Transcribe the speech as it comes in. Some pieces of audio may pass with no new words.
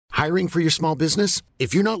Hiring for your small business?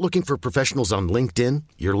 If you're not looking for professionals on LinkedIn,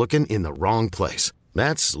 you're looking in the wrong place.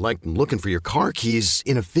 That's like looking for your car keys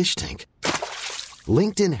in a fish tank.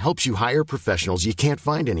 LinkedIn helps you hire professionals you can't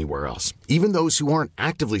find anywhere else, even those who aren't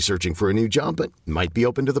actively searching for a new job but might be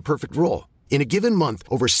open to the perfect role. In a given month,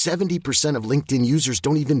 over 70% of LinkedIn users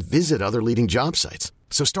don't even visit other leading job sites.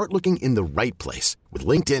 So start looking in the right place. With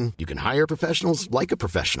LinkedIn, you can hire professionals like a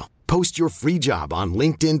professional. Post your free job on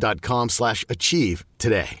linkedin.com/achieve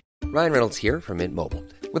today. Ryan Reynolds here from Mint Mobile.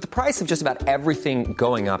 With the price of just about everything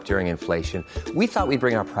going up during inflation, we thought we'd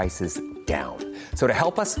bring our prices down. So to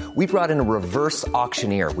help us, we brought in a reverse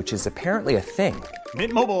auctioneer, which is apparently a thing.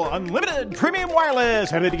 Mint Mobile Unlimited Premium Wireless.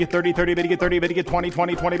 How to get 30, 30, bit to get 30, bit to get 20,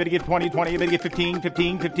 20, 20, bit to get 20, 20, bit to get 15,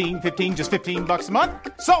 15, 15, 15, just $15 a month?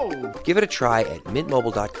 Sold! Give it a try at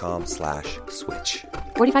mintmobile.com/switch.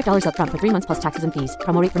 $45 up front for 3 months plus taxes and fees.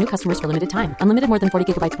 Promo rate for new customers for limited time. Unlimited more than 40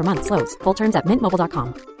 gigabytes per month. Slows full terms at mintmobile.com.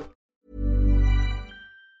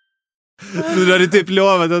 Du hade typ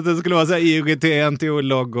lovat att det skulle vara så här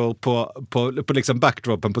IOGT-NTO-loggor på liksom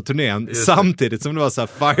backdropen på turnén samtidigt som det var så här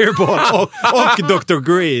Fireball och Dr.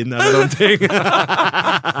 Green eller någonting.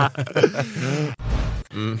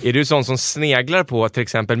 Är du sån som sneglar på till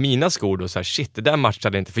exempel mina skor och så här, shit, det där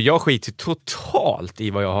matchade inte, för jag skiter totalt i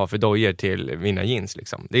vad jag har för dojor till mina jeans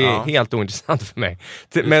liksom. Det är helt ointressant för mig.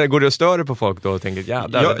 Men går du och stör på folk då och tänker,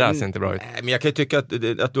 det där ser inte bra ut? Men jag kan ju tycka att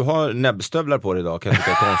du har näbbstövlar på dig idag kan jag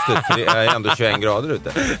tycka är konstigt, för det är ändå 21 grader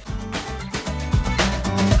ute.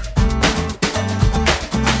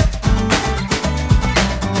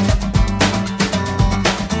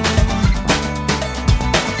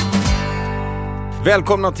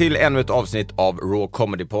 Välkomna till ännu ett avsnitt av Raw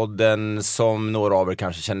Comedy-podden. Som några av er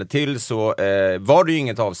kanske känner till så var det ju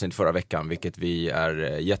inget avsnitt förra veckan, vilket vi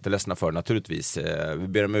är jätteledsna för naturligtvis. Vi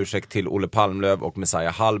ber om ursäkt till Olle Palmlöv och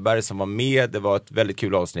Messiah Hallberg som var med. Det var ett väldigt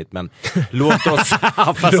kul avsnitt, men låt oss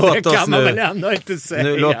låt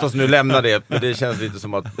oss nu lämna det. Det känns lite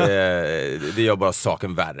som att det gör bara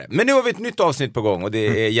saken värre. Men nu har vi ett nytt avsnitt på gång och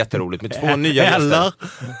det är jätteroligt med 2 nya gäster.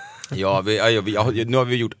 Ja, nu har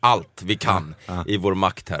vi gjort allt vi kan i vår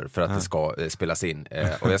makt här för att det ska spelas in.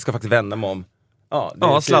 Och jag ska faktiskt vända mig om.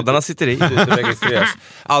 Sladdarna sitter i.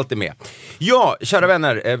 Allt är med. Ja, kära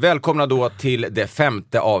vänner, välkomna då till det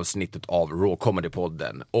 5:e avsnittet av Raw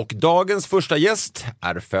Comedy-podden. Och dagens första gäst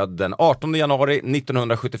är född den 18 januari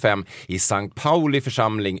 1975 i Sankt Pauli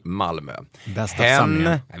församling, Malmö.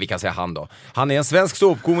 Vi kan säga han då. Han är en svensk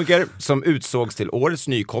ståuppkomiker som utsågs till årets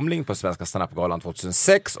nykomling på Svenska Stand-up-galan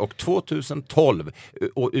 2006 och 2012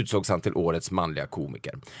 och utsågs han till årets manliga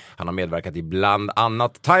komiker. Han har medverkat i bland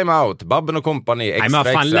annat Time Out, Babben och Company, Nej, men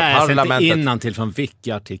fan, läs inte innantill från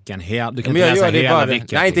Wiki-artikeln. Du kan inte läsa hela Wiki-artikeln.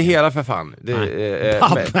 Nej, inte hela för fan.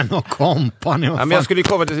 Babben och Company. Ja, men jag skulle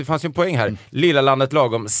komma, det fanns ju en poäng här. Lilla landet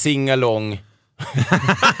lagom, singalong.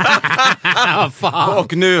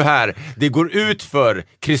 Och nu här, det går ut för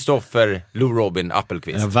Kristoffer Lou Robin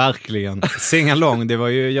Appelqvist. Ja, verkligen. Singalong, det var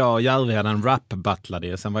ju jag och Järvheden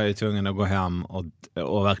rap-battlade. Sen var jag ju tvungen att gå hem och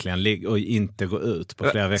verkligen och inte gå ut på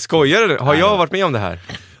flera veckor. Skojar du? Har jag varit med om det här?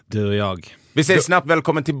 Du och jag. Vi säger snabbt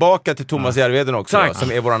välkommen tillbaka till Thomas Järvheden också då,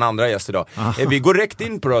 som är våran andra gäst idag. Vi går direkt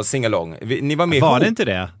in på då, singalong. Ni var med. Var det inte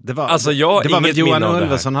det? Det var, alltså det var väl Johan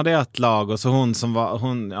Ulveson hade ett lag och så hon som var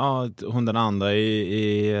hon den andra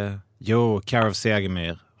i Care of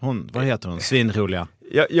Segemyhr. Vad heter hon? Svinroliga.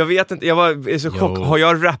 Jag vet inte, jag var så chock. Har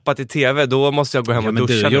jag rappat i tv, då måste jag gå hem och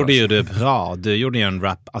duscha. Du gjorde ju det bra. Du gjorde ju en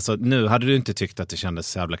rap. Alltså nu hade du inte tyckt att det kändes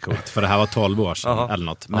så jävla coolt, för det här var 12 år sedan eller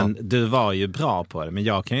något. Men du var ju bra på det. Men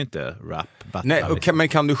jag kan ju inte rap. Nej, men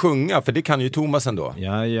kan du sjunga? För det kan ju Thomas ändå.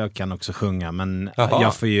 Ja, jag kan också sjunga. Men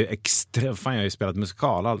jag får ju fan, jag har ju spelat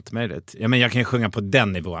musikal och allt möjligt. Ja, men jag kan ju sjunga på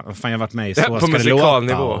den nivån. Fan, jag har varit med i Så ska det låta.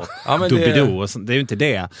 Doobidoo. Det är ju inte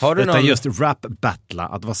det. Utan just rap-battla.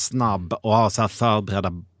 Att vara snabb och ha så här förberedda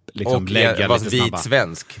liksom, och lägga var lite snabba. Vit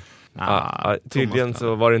svensk. Tydligen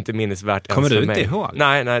så var det inte minnesvärt. Kommer du inte ihåg?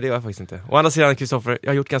 Nej, det var jag faktiskt inte. Å andra sidan, Kristoffer, jag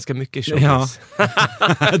har gjort ganska mycket showbiz.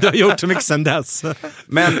 Du har gjort så mycket sedan dess.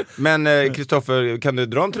 Men Kristoffer, kan du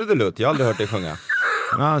dra en trudelutt? Jag har aldrig hört dig sjunga.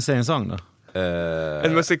 Ja, säg en sång då.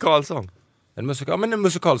 En musikalsång. Men en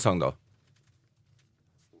musikalsång då.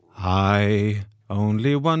 I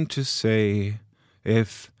only want to say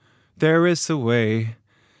if there is a way,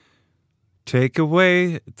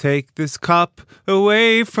 take this cup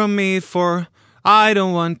away from me, for I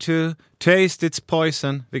don't want to taste its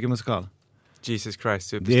poison. Vilken musikal? Jesus Christ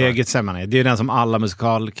Superstar. Det är Getsemane. Det är den som alla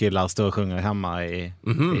musikalkillar står och sjunger hemma i.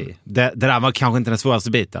 I. Det där var kanske inte den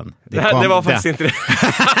svåraste biten. Det var faktiskt inte det.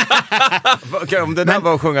 Okej, om det där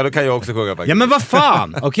var att sjunga, då kan jag också sjunga faktiskt. Ja men vad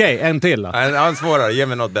fan! Okej, en till då. En svårare, ge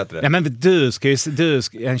mig något bättre. Ja men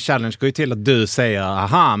en challenge går ju till att du säger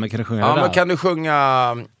aha, men kan du sjunga det där? Ja, men kan du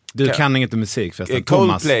sjunga... Du kan inte musik förresten.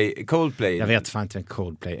 Coldplay. Jag vet fan inte vem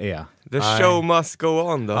Coldplay är. The show must go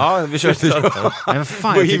on då. Ja, vi kör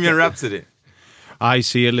det. Bohemian Rhapsody. I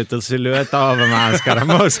see a little silhouette of a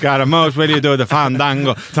man. Scaramouche, will you do the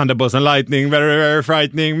fandango? Thunderbolts and lightning, very, very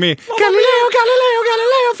frightening me. Galileo,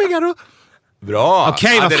 Figaro. Bra!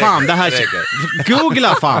 Okej, vad fan, det här...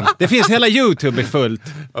 Googla fan! Det finns hela YouTube fullt.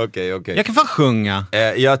 Okej. Jag kan fan sjunga.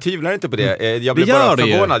 Jag tvivlar inte på det. Jag blev bara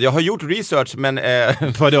förvånad. Jag har gjort research, men...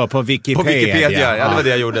 På Wikipedia? På Wikipedia, ja, det var det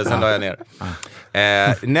jag gjorde. Sen la jag ner.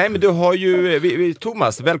 Nej, men du har ju...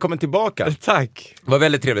 Thomas, välkommen tillbaka. Tack. Det var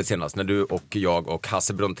väldigt trevligt senast när du och jag och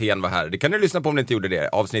Hasse Brontén var här. Det kan du lyssna på om ni inte gjorde det.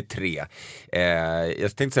 Avsnitt 3.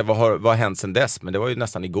 Jag tänkte säga, vad har hänt sedan dess? Men det var ju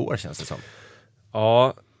nästan igår, känns det som.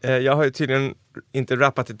 Ja, jag har ju tydligen inte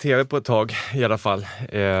rappat i tv på ett tag i alla fall.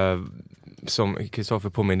 Som Kristoffer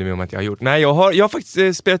påminner mig om att jag har gjort. Nej, jag har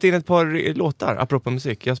faktiskt spelat in ett par låtar apropå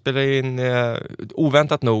musik. Jag spelade in,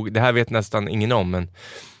 oväntat nog, det här vet nästan ingen om, men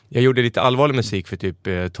jag gjorde lite allvarlig musik för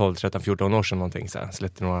typ 12, 13, 14 år sedan någonting så här.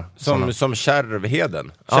 Släppte några som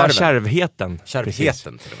Kärvheden. Ja, Kärvheten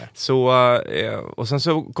till och med. Så och sen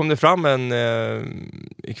så kom det fram en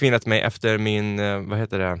kvinna till mig efter min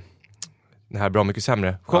den här Bra mycket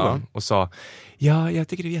sämre showen och sa: ja, jag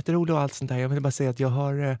tycker det är jätteroligt och allt sånt där. Jag vill bara säga att jag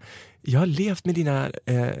har levt med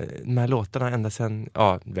de här låtarna ända sedan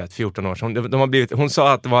 14 år. Så hon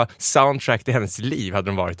sa att det var soundtrack till hennes liv hade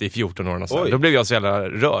de varit i 14 år. Och så. Då blev jag så jävla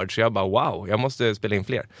rörd så jag bara wow, jag måste spela in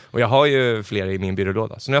fler. Och jag har ju fler i min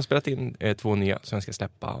byrålåda. Så nu har jag spelat in 2 nya som jag ska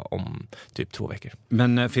släppa om typ 2 veckor.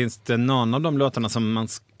 Men finns det någon av de låtarna som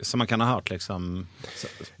man kan ha hört liksom?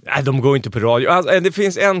 Nej, de går inte på radio. Alltså, det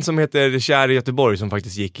finns en som heter Kär i Göteborg som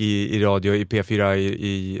faktiskt gick i radio i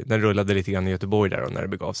P4 den rullade lite grann i Göteborg där och när det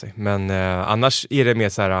begav sig. Men annars är det mer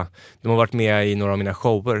så här, de har varit med i några av mina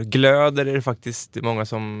shower. Glöder är det faktiskt många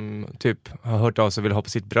som typ har hört av sig och vill ha på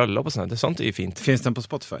sitt bröllop och sånt. Sånt är ju fint. Finns den på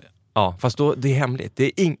Spotify? Ja, fast då, det är hemligt.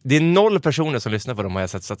 Det är 0 personer som lyssnar på dem, har jag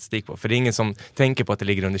sett statistik på. För det är ingen som tänker på att det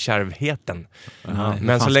ligger under Kärvheten.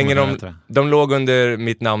 Men så länge de låg under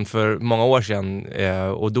mitt namn för många år sedan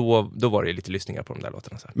och då var det lite lyssningar på de där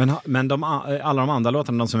låtarna. Så. Men alla de andra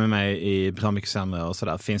låtarna, de som är med i Bra mycket sämre och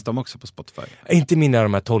sådär, finns de också på Spotify? Inte mina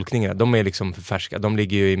de här tolkningarna, de är liksom för färska. De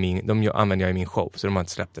ligger ju de använder jag i min show, så de har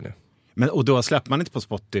inte släppt det nu. Och då släpper man inte på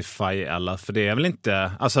Spotify eller? För det är väl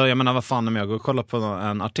inte... Alltså jag menar, vad fan om jag går och kollar på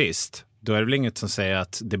en artist, då är det väl inget som säger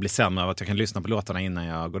att det blir sämre av att jag kan lyssna på låtarna innan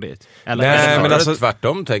jag går dit. Eller nej, men alltså,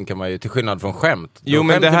 tvärtom tänker man ju, till skillnad från skämt. Jo,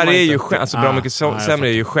 men det här är ju skämt. Alltså Bra mycket sämre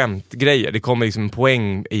är ju skämtgrejer. Det kommer liksom en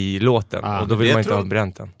poäng i låten och då vill man inte ha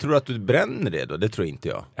bränt den. Tror du att du bränner det då? Det tror inte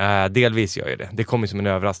jag. Delvis gör jag det. Det kommer som en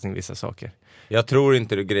överraskning, vissa saker. Jag tror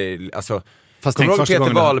inte det grejer... Alltså... Fast kommer du ihåg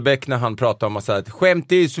Peter Wahlbeck när han pratar om att skämt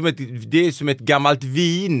det är som ett gammalt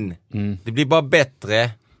vin. Det blir bara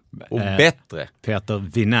bättre och bättre. Peter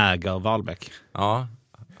Vinäger Wahlbeck. Ja.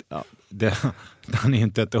 Han är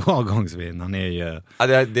inte ett årgångsvin. Han är ju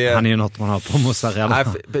han är ju något man har på mozzarella.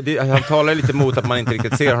 Han talar lite mot att man inte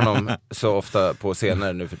riktigt ser honom så ofta på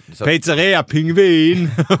scener nu. Pizzeria Pingvin.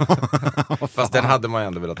 Fast den hade man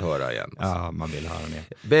ändå velat höra igen. Ja, man vill höra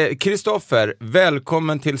den. Kristoffer,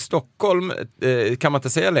 välkommen till Stockholm. Kan man inte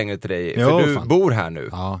säga längre till dig? Jo, för du bor här nu.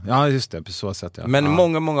 Ja, just det. På så sätt, ja. Men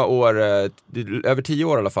många år, över 10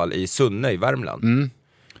 år i alla fall, i Sunne i Värmland.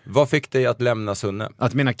 Vad fick dig att lämna Sunne?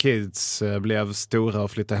 Att mina kids blev stora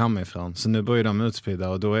och flyttade hemifrån. Så nu bor ju de utspridda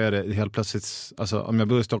och då är det helt plötsligt... Alltså om jag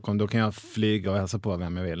bor i Stockholm då kan jag flyga och hälsa på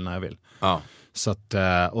vem jag vill när jag vill. Ja. Så att,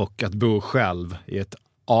 och att bo själv i ett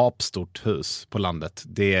apstort hus på landet,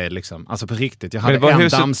 det är liksom... Alltså på riktigt, jag hade en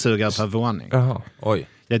dammsugare per våning. Jaha. Oj.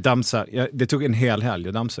 Det tog en hel helg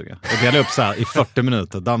att dammsuga. Jag delade upp så här i 40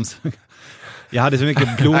 minuter dammsuga. Jag hade så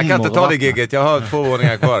mycket blommor. Jag kan inte ta det giget, jag har 2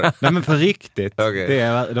 våningar kvar. Nej men på riktigt, okay.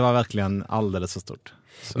 Det var verkligen alldeles så stort.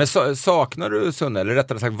 Så. Men saknar du Sunne? Eller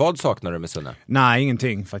rättare sagt, vad saknar du med Sunne? Nej,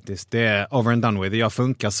 ingenting faktiskt. Det är over and done with. Jag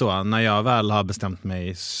funkar så. När jag väl har bestämt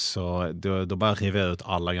mig så då bara river jag ut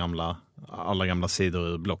alla gamla sidor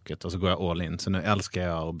ur blocket och så går jag all in. Så nu älskar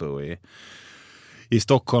jag att bo i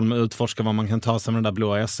Stockholm, utforska vad man kan ta sig med det där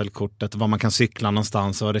blåa SL-kortet, vad man kan cykla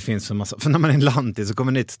någonstans och det finns en massa... För när man är en lantis så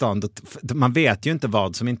kommer man till stan, man vet ju inte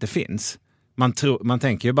vad som inte finns. Man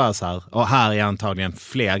tänker ju bara så här, och här är antagligen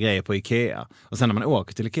fler grejer på Ikea. Och sen när man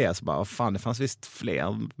åker till Ikea så bara, fan det fanns visst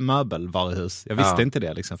fler möbelvaruhus. Jag visste inte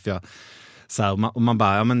det liksom, för Så här, och man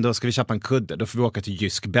bara, ja men då ska vi köpa en kudde. Då får vi åka till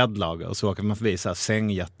Jysk bäddlager. Och så åker man förbi så här,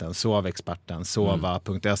 Sängjätten, Sovexperten,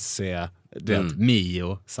 Sova.se, du vet,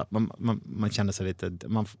 Mio. Så man känner sig lite,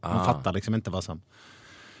 man fattar liksom inte vad som...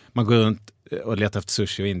 Man går runt och letar efter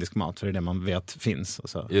sushi och indisk mat, för det är det man vet finns. Och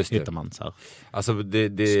så hittar man så här. Alltså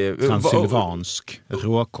transylvansk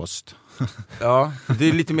råkost. Ja, det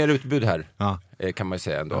är lite mer utbud här. Kan man ju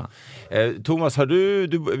säga ändå. Thomas, har du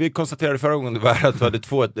vi konstaterade förra gången att du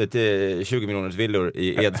hade 20 miljoners villor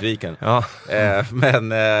i Edsviken. Men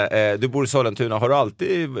du bor i Sollentuna. Har du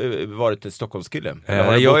alltid varit ett Stockholmskille?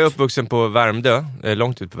 Jag är uppvuxen på Värmdö,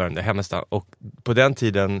 långt ut på Värmdö, Hemmestad. Och på den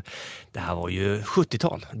tiden, det här var ju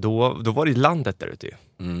 70-tal, då var det landet där ute ju.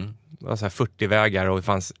 Det var så här 40 vägar och det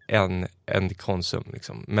fanns en Konsum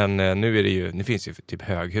liksom. Men nu finns ju typ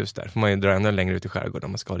höghus där. Får man ju dra ännu längre ut i skärgården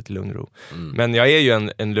om man ska ha lite lugn och ro. Men jag är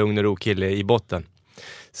ju en lugn och ro kille i botten.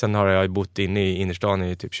 Sen har jag bott inne i innerstan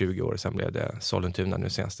i typ 20 år. Sen blev det Sollentuna nu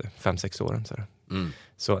senaste 5-6 åren.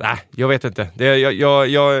 Så jag vet inte.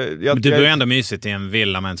 Men du bor ändå mysigt i en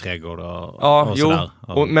villa med en trädgård och sådär.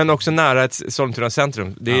 Men också nära ett Sollentuna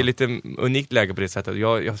centrum. Det är lite unikt läge på det sättet.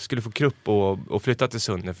 Jag skulle få krupp och flytta till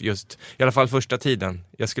Sunne just, i alla fall första tiden.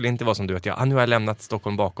 Jag skulle inte vara som du, att nu har jag lämnat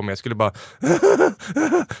Stockholm bakom mig. Jag skulle bara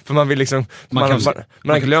för man vill liksom man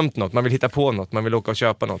har glömt något, man vill hitta på något, man vill åka och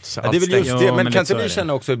köpa något. Så det är väl just det, men kan inte ni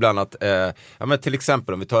känna också ibland att men till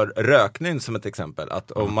exempel om vi tar rökning som ett exempel,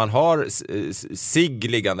 att om man har cigg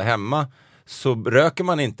liggande hemma så röker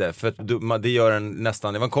man inte, för det gör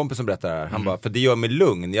nästan, det var en kompis som berättade det här, han bara, för det gör mig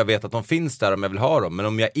lugn, jag vet att de finns där om jag vill ha dem, men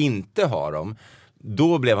om jag inte har dem,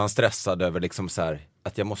 då blev han stressad över liksom så här,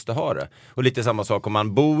 att jag måste ha det. Och lite samma sak om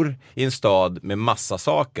man bor i en stad med massa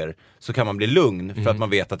saker, så kan man bli lugn för att man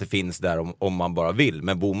vet att det finns där om man bara vill,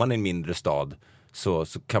 men bor man i en mindre stad så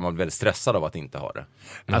kan man bli väldigt stressad av att inte ha det.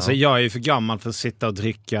 Alltså jag är ju för gammal för att sitta och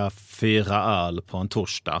dricka 4 öl på en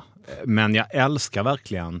torsdag. Men jag älskar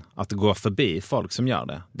verkligen att gå förbi folk som gör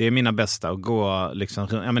det. Det är mina bästa att gå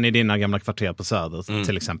liksom, i dina gamla kvarter på Söder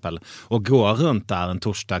till exempel. Och gå runt där en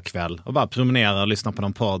torsdagkväll och bara promenera och lyssna på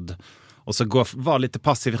någon podd. Och så vara lite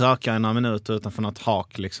passiv rökare i några minuter utanför något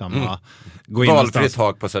hak liksom. Gå in valfritt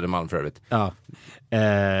hak på Södermalm för övrigt. Ja. Det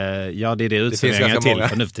är det utserveringar till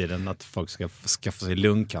för nu för tiden, att folk ska skaffa sig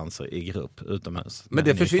lungcancer i grupp utomhus. Men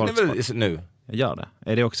det försvinner väl nu? Gör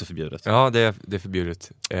det. Är det också förbjudet? Ja, det är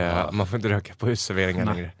förbjudet. Man får inte röka på utserveringar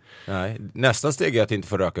längre. Nej, nästa steg är att inte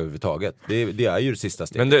få röka överhuvudtaget. Det är ju det sista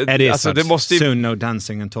steget. Men det måste soon no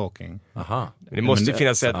dancing and talking. Aha. Det måste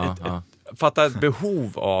finnas fatta ett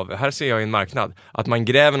behov av, här ser jag en marknad, att man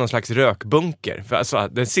gräver någon slags rökbunker. För alltså,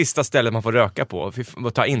 det sista stället man får röka på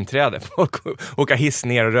och ta inträde, folk åka hiss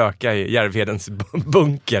ner och röka i Järvhedens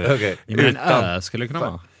bunker. Okay. Men en ö skulle det kunna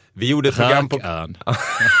vara. Vi gjorde ett program på...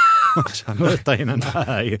 Möta in en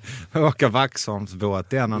berg, åka Vaxholms båt,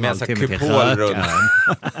 det är en annan timme till Rökön.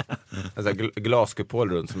 Alltså glaskupol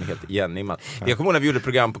runt som är helt igenimmat. Jag kommer ihåg när vi gjorde ett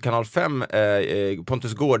program på Kanal 5,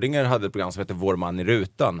 Pontus Gårdinger hade ett program som hette Vår man i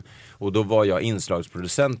rutan, och då var jag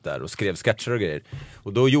inslagsproducent där och skrev sketcher och grejer.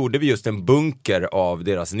 Och då gjorde vi just en bunker av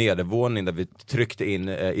deras nedervåning där vi tryckte in,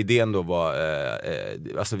 idén då var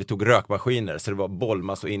alltså vi tog rökmaskiner så det var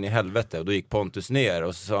bollmass och in i helvete, och då gick Pontus ner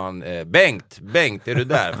och så sa han Bengt, är du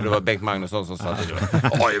där? För det var Bengt Magnusson som sa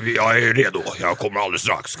jag är redo, jag kommer alldeles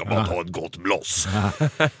strax, ska bara ta ett gott bloss.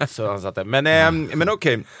 Så han satt där. Men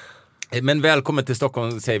okej. Men välkommen till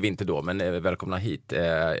Stockholm säger vi inte då, men välkomna hit.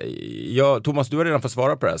 Thomas, du har redan fått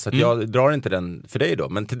svara på det här, så att jag drar inte den för dig då.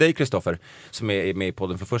 Men till dig, Kristoffer, som är med i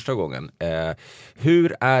podden för första gången.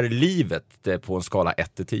 Hur är livet på en skala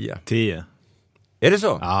 1-10? 10. Är det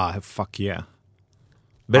så? Ja, fuck yeah.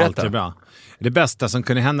 Berätta. Allt är bra. Det bästa som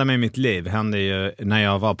kunde hända mig i mitt liv hände ju när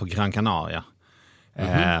jag var på Gran Canaria. Det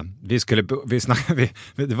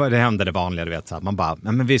hände det vanliga, du vet, så här. Man bara,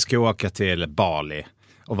 men vi ska åka till Bali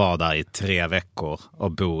och vara där i 3 veckor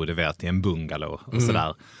och bo, du vet, i en bungalow och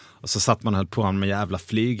sådär. Och så satt man höll på med jävla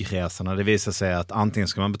flygresorna. Det visade sig att antingen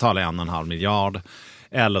ska man betala 1,5 miljard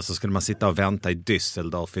eller så skulle man sitta och vänta i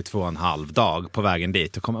Düsseldorf i 2,5 dag på vägen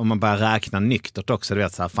dit. Och man börjar räkna nyktert också, du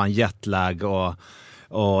vet, så här, fan jetlag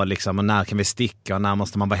och liksom, och när kan vi sticka och när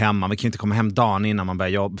måste man vara hemma? Vi kan ju inte komma hem dagen innan man börjar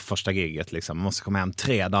jobba första giget liksom. Man måste komma hem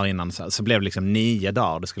 3 dagar innan, så blev det liksom 9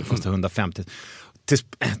 dagar. Det skulle kosta 150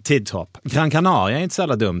 tidshopp. Gran Canaria är inte så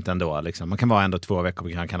jävla dumt ändå liksom. Man kan vara ändå 2 veckor på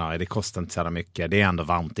Gran Canaria. Det kostar inte så jävla mycket. Det är ändå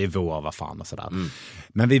varmt, det är vår, vad fan och sådär.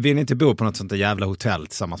 Men vi vill inte bo på något sånt där jävla hotell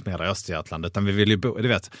tillsammans med Östergötland, utan vi vill ju bo, du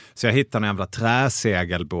vet. Så jag hittade en jävla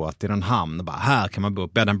träsegelbåt i någon hamn och bara, här kan man bo,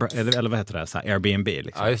 eller vad heter det, så här Airbnb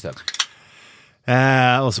liksom. Ja, just det.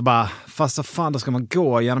 Och så bara, fast så fan, då ska man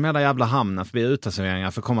gå genom hela jävla hamnen förbi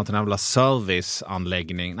uteserveringar för att komma till en jävla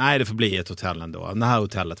serviceanläggning. Nej, det får bli ett hotell ändå. Det här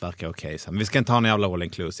hotellet verkar okej. Men vi ska inte ha en jävla all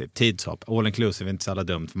inclusive. Tidshopp. All inclusive är inte så jävla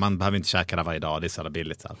dumt. För man behöver inte käka det varje dag. Det är så jävla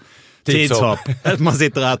billigt. Så tidshopp. Man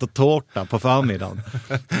sitter och äter tårta på förmiddagen.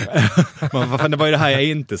 Det var ju det här jag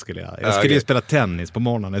inte skulle göra. Jag skulle ju spela tennis på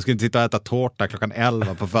morgonen. Jag skulle inte sitta och äta tårta klockan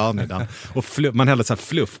 11 på förmiddagen. Och man häller så här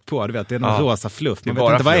fluff på. Du vet, det är någon rosa fluff. Man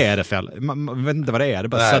vet inte vad är det för. Man vet inte vad det är. Det är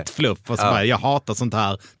bara sött fluff. Och så bara, jag hatar sånt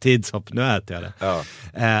här tidshopp. Nu äter jag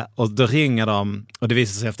det. Och då ringer de. Och det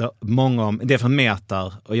visar sig efter många det är från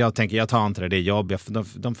Metar. Och jag tänker, jag tar inte det. Det är jobb.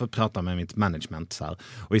 De får prata med mitt management. Så här.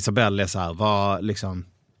 Och Isabelle är så här, vad liksom...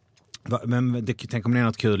 Men tänk om det är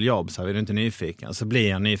något kul jobb, så är du inte nyfiken. Så blir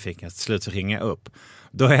jag nyfiken, till slut så ringer jag upp.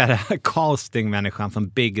 Då är det castingmänniskan från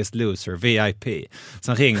Biggest Loser, VIP,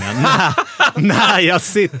 som ringer när jag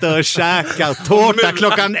sitter och käkar tårta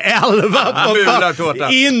klockan 11 på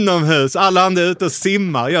inomhus. Alla andra är ute och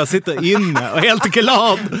simmar. Jag sitter inne och helt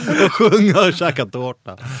glad och sjunger och käkar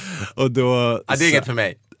tårta. Och då, det är inget för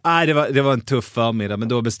mig. Nej, det var en tuff förmiddag, men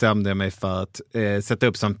då bestämde jag mig för att sätta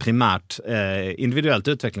upp som primärt individuellt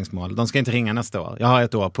utvecklingsmål. De ska inte ringa nästa år. Jag har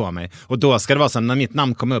ett år på mig. Och då ska det vara så när mitt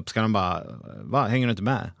namn kommer upp ska de bara, hänger du inte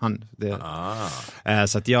med?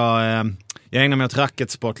 Så att jag ägnar mig åt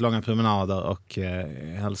racketsport, långa promenader och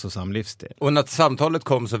hälsosam livsstil. Och när samtalet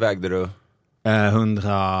kom så vägde du?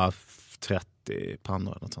 130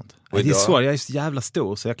 pannor eller något sånt. Det är svårt, jag är så jävla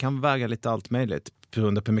stor så jag kan väga lite allt möjligt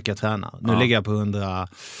beroende på hur mycket jag tränar. Nu ligger jag på 100,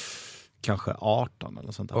 kanske 18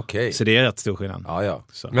 eller sånt där. Okay. Så det är rätt stor skillnad. Ja.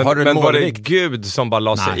 Men var det Gud som bara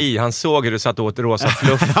la sig i? Han såg hur du satt åt rosa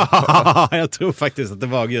fluff. Jag tror faktiskt att det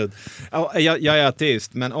var Gud. Jag är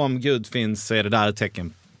ateist, men om Gud finns så är det där ett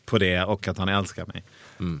tecken på det och att han älskar mig.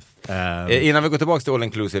 Innan vi går tillbaka till all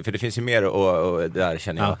inclusive, för det finns ju mer och där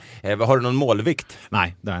känner jag. Har du någon målvikt?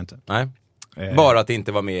 Nej, det har jag inte. Nej. Bara att det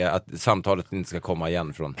inte var med, att samtalet inte ska komma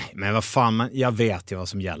igen från... Men vad fan, jag vet ju vad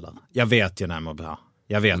som gäller. Jag vet ju när jag mår bra.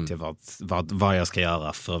 Jag vet ju vad jag ska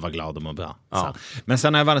göra för att vara glad och må bra. Ja. Men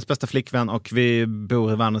sen är jag världens bästa flickvän och vi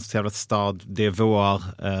bor i världens trevligaste stad. Det är vår,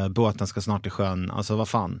 båten ska snart i sjön. Alltså vad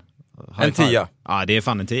fan? En 10. Ja, det är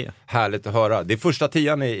fan en 10. Härligt att höra. Det är första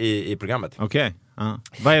 10 i programmet. Okej.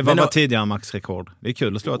 Vad var tidigare Max rekord? Det är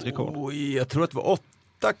kul att slå ett rekord. Jag tror att det var 8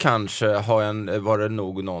 kanske var det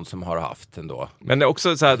nog någon som har haft ändå. Men det är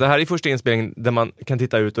också så här, det här är första inspelningen där man kan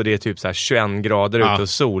titta ut och det är typ så här 21 grader ute och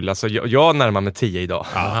sol. Alltså jag närmar mig 10 idag.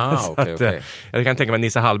 Okay. Jag kan tänka mig att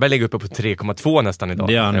Nisse Hallberg ligger uppe på 3,2 nästan idag.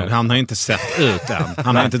 Det gör nog. Han har inte sett ut än.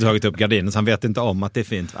 Han har inte dragit upp gardinen så han vet inte om att det är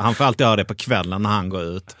fint. Han får alltid höra det på kvällen när han går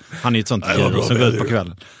ut. Han är ju ett sånt djur som går ut på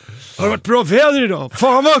kvällen. Har det varit bra väder idag?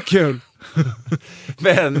 Fan vad kul!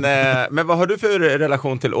 Men vad har du för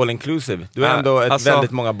relation till all inclusive? Du har ändå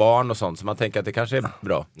väldigt många barn och sånt, så man tänker att det kanske är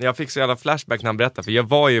bra. Jag fick så jävla flashback när han berättade, för jag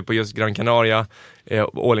var ju på just Gran Canaria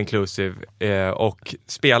all inclusive och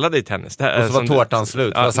spelade i tennis. Och så var tårtan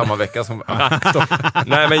slut för samma vecka som...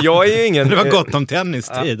 Nej, men jag är ju ingen... Det var gott om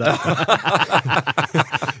tennistid.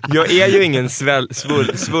 Jag är ju ingen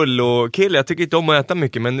svullo-kille. Jag tycker inte om att äta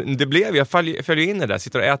mycket, men det blev, jag följer in det där.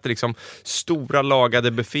 Sitter och äter liksom stora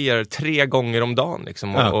lagade bufféer 3 gånger om dagen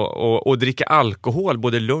liksom, och dricka alkohol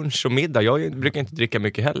både lunch och middag. Jag brukar inte dricka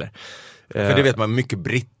mycket heller. För det vet man, mycket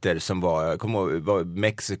britter som var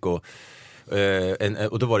Mexiko.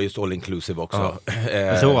 Och då var det just all inclusive också.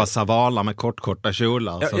 Rosa valar med korta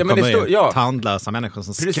kjolar som kommer in, tandlösa människor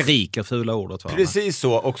som skriker fula ord åt varandra. Precis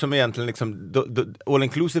så, och som egentligen liksom all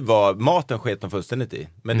inclusive var, maten sket de fullständigt i.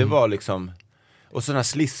 Men det var liksom, och sådana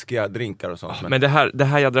sliskiga drinkar och sånt. Men det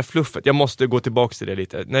här jädra fluffet, jag måste gå tillbaka till det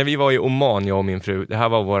lite. När vi var i Oman, jag och min fru, det här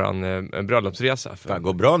var våran bröllopsresa för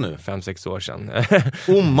går bra nu. 5-6 år sedan.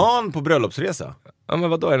 Oman på bröllopsresa? Ja, men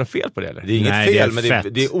vadå, är det något fel på det eller? Det är inget fel,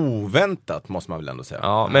 men det är oväntat måste man väl ändå säga.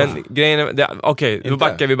 Ja, men grejen är, okej, då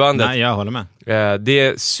backar vi bandet. Nej, jag håller med. Det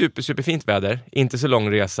är superfint väder, inte så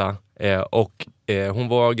lång resa, och hon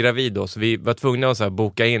var gravid då, så vi var tvungna att så här,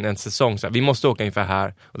 boka in en säsong. Så här, vi måste åka inför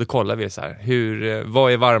här, och då kollar vi så här,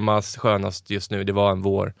 vad är varmast, skönast just nu? Det var en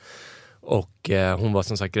vår. Och hon var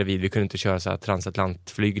som sagt gravid. Vi kunde inte köra så här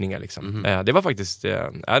transatlantflygningar liksom. Det var faktiskt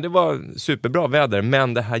det var superbra väder,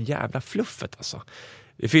 men det här jävla fluffet alltså.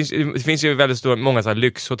 Det finns ju väldigt många så här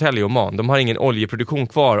lyxhotell i Oman. De har ingen oljeproduktion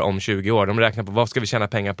kvar om 20 år. De räknar på vad ska vi tjäna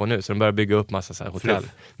pengar på nu, så de börjar bygga upp massa så här hotell.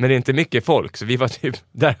 Fluff. Men det är inte mycket folk, så vi var typ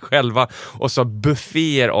där själva och så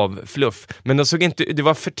bufféer av fluff. Men de såg inte, det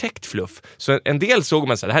var förtäckt fluff. Så en del såg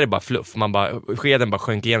man så här, det här är bara fluff. Man bara, skeden bara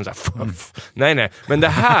sjönk igenom så här, fluff. Nej. Men det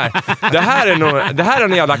här är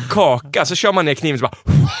en jävla kaka. Så kör man ner kniven så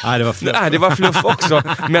bara, nej, det var fluff. Nej, det var fluff också,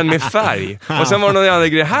 men med färg. Och sen var det någon jävla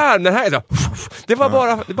grej här, den här är så Det var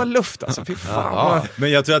bara luft alltså. Fy fan.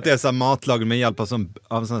 Men jag tror att det är så här matlagning med hjälp av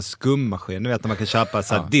en sån här skummaskin. Du vet när man kan köpa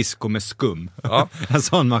så här disco med skum. En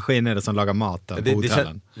sån maskin är det som lagar maten på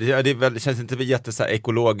hotellen. Det känns inte jätte så här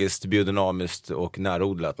ekologiskt, biodynamiskt och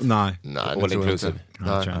närodlat. Nej, det tror jag inte.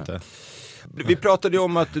 Jag tror inte. Vi pratade ju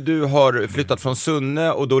om att du har flyttat från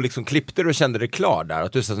Sunne och då liksom klippte du och kände dig klar där.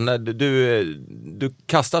 Att du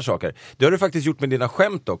kastar saker. Det har du faktiskt gjort med dina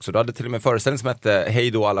skämt också. Du hade till och med en föreställning som hette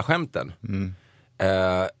Hej då alla skämten.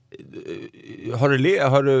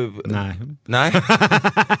 Har du... Nej.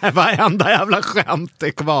 Varenda jävla skämt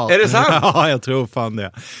är kvar. Är det sant? Ja, jag tror fan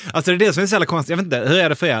det. Alltså det är det som är så jävla konstigt. Jag vet inte, hur är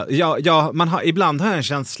det för er? Ibland har jag en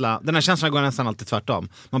känsla, den här känslan går nästan alltid tvärtom.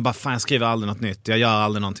 Man bara, fan jag skriver aldrig något nytt. Jag gör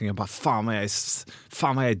aldrig någonting. Jag bara, fan vad jag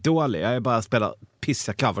är dålig. Jag är bara spelar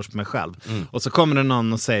pissiga covers på mig själv. Och så kommer det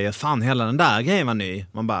någon och säger, fan hela den där grejen var ny.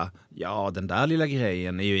 Man bara, ja den där lilla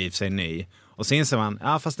grejen är ju i och för sig ny. Och så inser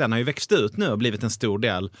man, fast den har ju växt ut nu och blivit en stor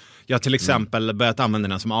del. Jag har till exempel börjat använda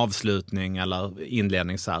den som avslutning eller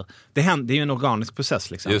inledning så här. Det är ju en organisk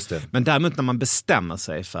process liksom. Just det. Men däremot när man bestämmer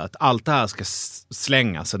sig för att allt det här ska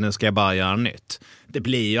slängas så nu ska jag bara göra nytt. Det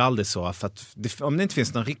blir ju aldrig så för att om det inte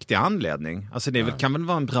finns någon riktig anledning. Alltså det kan väl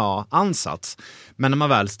vara en bra ansats. Men när man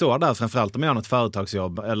väl står där, framförallt om man gör något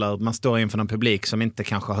företagsjobb eller man står inför en publik som inte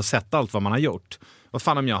kanske har sett allt vad man har gjort. Vad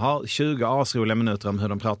fan om jag har 20 asroliga minuter om hur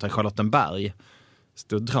de pratar i Charlottenberg,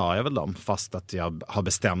 då drar jag väl dem fast att jag har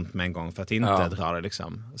bestämt mig en gång för att inte dra det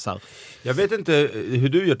liksom. Så här. Jag vet inte hur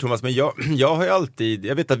du gör Thomas, men jag har ju alltid,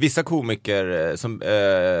 jag vet att vissa komiker som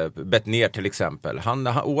Bettner till exempel, han,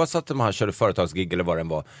 oavsett om han körde företagsgig eller vad det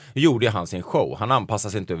var, gjorde han sin show. Han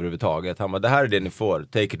anpassade sig inte överhuvudtaget. Han bara, det här är det ni får,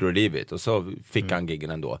 take it or leave it. Och så fick han giggen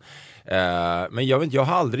ändå. Men jag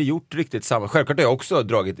har aldrig gjort riktigt samma. Självklart har jag också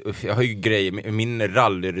dragit, jag har ju grejer, min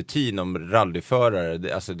rallyrutin om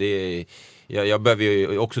rallyförare, alltså det är, jag behöver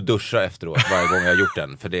ju också duscha efteråt varje gång jag har gjort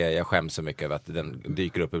den, för jag skäms så mycket över att den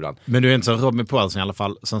dyker upp ibland. Men du är inte som Robin Paulsson i alla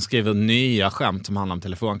fall, som skriver nya skämt som handlar om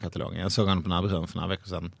telefonkatalogen. Jag såg honom på Närberön för några veckor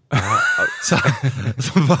sedan.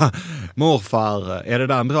 Så bara, morfar, är det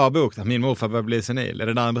där en bra bok? Min morfar börjar bli senil. Är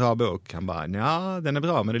det där en bra bok? Han bara, ja den är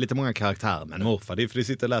bra men det är lite många karaktärer. Men morfar, det är för att du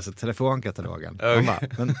sitter och läser telefonkatalogen. Han bara,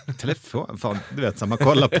 men telefon, fan, du vet så man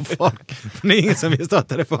kollar på folk. Det är ingen som visste att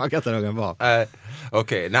telefonkatalogen var.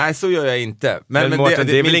 Okej, nej så gör jag inte. Men Mårten,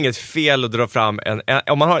 det är väl inget fel att dra fram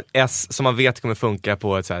om man har ett S som man vet kommer funka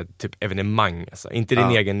på ett så här, typ evenemang, alltså. Inte din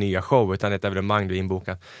egen nya show utan ett evenemang du är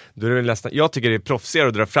inbokat. Då är det nästan, jag tycker det är proffsigare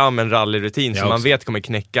att dra fram en rallyrutin som man vet kommer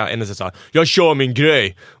knäcka än att säga jag kör min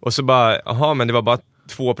grej och så bara, jaha men det var bara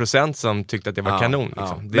 2% som tyckte att det var kanon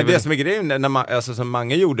liksom. Men det som är grejen när man, alltså, som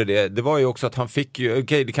Mange gjorde det var ju också att han fick ju,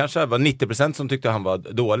 det kanske var 90% som tyckte han var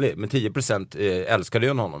dålig, men 10% älskade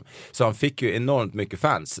ju honom. Så han fick ju enormt mycket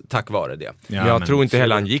fans tack vare det. Men jag tror inte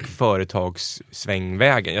heller han gick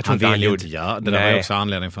företagssvängvägen. Jag tror han ville inte göra. Det där var också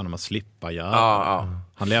anledningen för honom att slippa göra.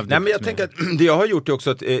 Han levde. Nej, men jag tänker att det jag har gjort är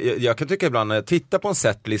också att jag kan tycka ibland när jag tittar på en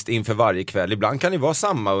setlist inför varje kväll, ibland kan det vara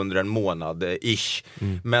samma under en månad ish.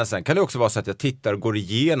 Men sen kan det också vara så att jag tittar och går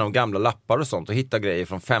igenom gamla lappar och sånt och hittar grejer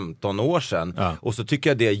från 15 år sedan. Och så tycker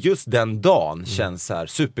jag det just den dagen känns så här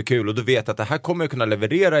superkul och då vet jag att det här kommer jag kunna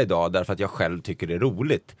leverera idag därför att jag själv tycker det är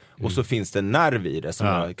roligt. Och så finns det nerv i det som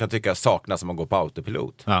jag kan tycka saknas om man går på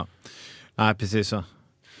autopilot. Nej, precis så.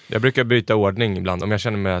 Jag brukar byta ordning ibland. Om jag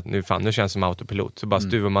känner mig att nu känns det som autopilot så bara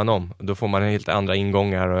stuvar man om. Då får man helt andra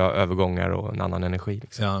ingångar och övergångar och en annan energi.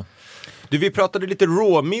 Liksom. Du, vi pratade lite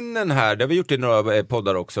råminnen här. Det har vi gjort i några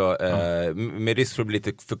poddar också. Med risk för att bli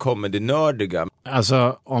lite för comedy-nördiga.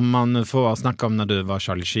 Alltså, om man får snacka om när du var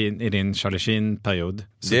Charlie Sheen i din Charlie Sheen-period.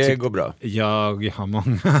 Det går bra. Jag har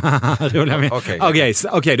många roliga med.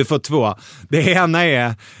 Okej, du får 2. Det ena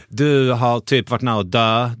är, du har typ varit nära att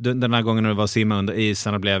dö. Den här gången när du var simma under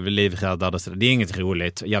isen och blev livräddad och så. Det är inget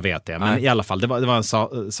roligt, jag vet det. Men i alla fall, det var en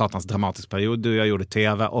satans dramatisk period. Du och jag gjorde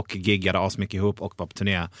tv och giggade asmycket ihop och var på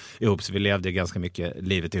turné ihop. Så vi levde ganska mycket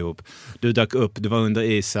livet ihop. Du dök upp, du var under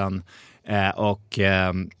isen.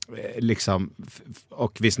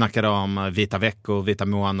 Och vi snackade om vita veckor, vita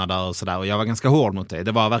månader och sådär. Och jag var ganska hård mot dig.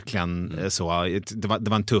 Det var verkligen så. Det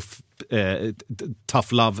var en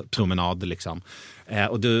tough love-promenad liksom.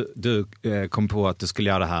 Och du kom på att du skulle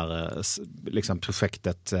göra det här liksom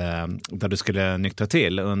projektet där du skulle nyktra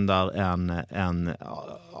till under en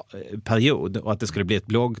period och att det skulle bli ett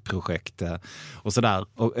bloggprojekt och sådär.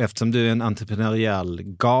 Och eftersom du är en entreprenöriell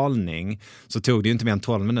galning så tog det ju inte mer än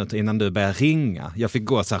 12 minuter innan du började ringa. Jag fick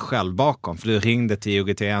gå så här själv bakom för du ringde till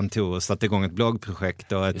IOGT-NTO och satte igång ett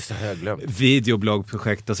bloggprojekt och ett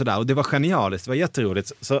videobloggprojekt och sådär. Och det var genialiskt, det var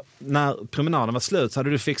jätteroligt. Så när promenaden var slut så hade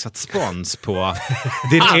du fixat spons på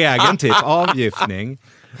din egen typ avgiftning.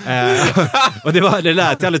 Och det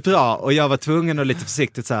lät jävligt bra. Och jag var tvungen och lite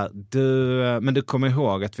försiktigt så här, men du kommer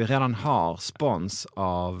ihåg att vi redan har spons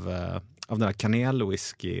av den där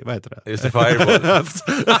kanelwhisky, vad heter det? Just det, Fireball.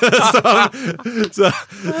 så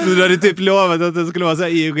du hade typ lovat att det skulle vara så här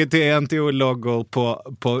IOGT-NTO-loggor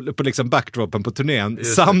på liksom backdropen på turnén,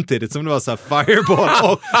 samtidigt som det var så här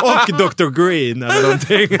Fireball och Dr. Green eller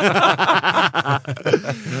någonting.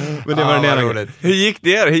 Men det var den ena. Hur gick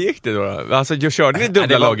det då? Alltså, körde ni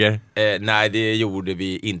dubbla lager? Nej, det gjorde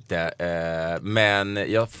vi inte. Men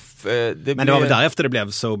det var väl därefter det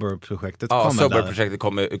blev Sober-projektet? Ja, Sober-projektet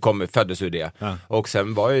föddes ur det. Ja. Och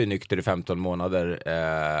sen var jag ju nykter i 15 månader.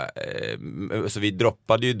 Så vi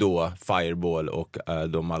droppade ju då Fireball och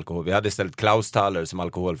de alkohol. Vi hade istället Klaus Thaler som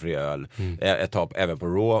alkoholfri öl. Ett tag även på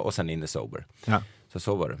Raw och sen in i Sober. Ja.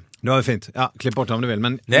 Så var det. Det var fint. Ja, klipp bort om du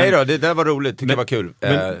vill. Nej då, det där var roligt. Tycker det var kul.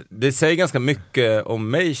 Det säger ganska mycket om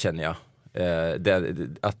mig, känner jag.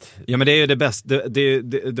 Ja, men det är ju det bästa.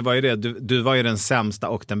 Det var ju det. Du var ju den sämsta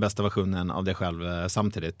och den bästa versionen av dig själv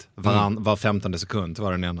samtidigt. Var 15 sekund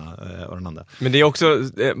var den ena och den andra. Men det är också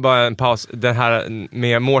bara en paus. Det här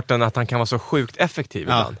med Mårten, att han kan vara så sjukt effektiv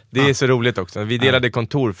ibland. Det är så roligt också. Vi delade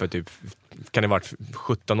kontor för typ, kan det varit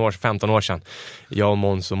 15 år sedan, jag och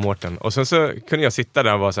Måns och Mårten. Och sen så kunde jag sitta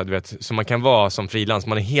där och vara så här, du vet, som man kan vara som frilans.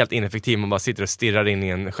 Man är helt ineffektiv, man bara sitter och stirrar in i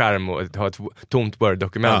en skärm och har ett tomt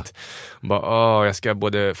Word-dokument. Och bara, jag ska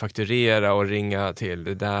både fakturera och ringa till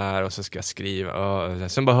det där, och så ska jag skriva.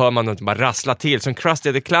 Sen bara hör man något bara rassla till. Som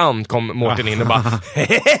Krusty the Clown kom Mårten in och bara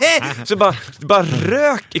så bara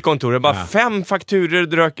rök i kontoret. Bara 5 fakturer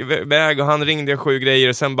drök iväg och han ringde 7 grejer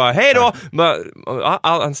och sen bara, hej då!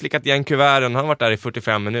 Han slickat igen kuverten. Han har varit där i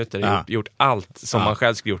 45 minuter, gjort allt som man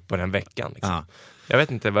själv skulle gjort på den veckan. Liksom. Jag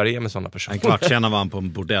vet inte vad det är med sådana personer. En kvart senare var han på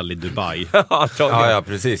en bordell i Dubai. Ja,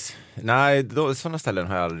 precis. Nej, sådana ställen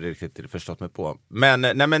har jag aldrig riktigt förstått mig på. Men det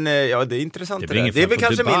är intressant. Det är väl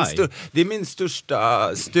kanske min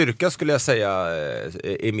största styrka, skulle jag säga,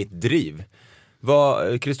 i mitt driv.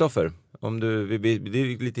 Kristoffer, det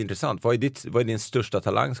är lite intressant. Vad är din största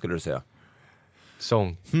talang, skulle du säga?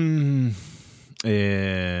 Sång.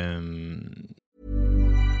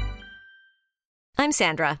 I'm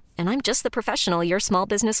Sandra, and I'm just the professional your small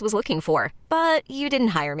business was looking for. But you didn't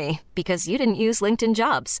hire me because you didn't use LinkedIn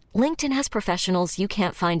Jobs. LinkedIn has professionals you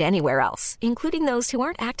can't find anywhere else, including those who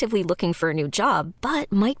aren't actively looking for a new job,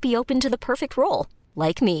 but might be open to the perfect role,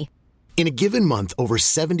 like me. In a given month, over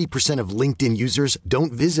 70% of LinkedIn users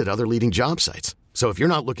don't visit other leading job sites. So if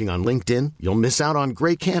you're not looking on LinkedIn, you'll miss out on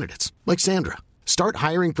great candidates, like Sandra.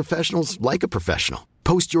 Start hiring professionals like a professional.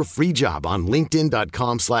 Post your free job on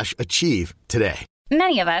linkedin.com/achieve today.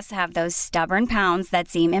 Many of us have those stubborn pounds that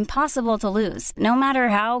seem impossible to lose, no matter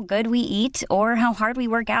how good we eat or how hard we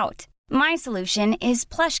work out. My solution is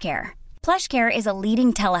PlushCare. PlushCare is a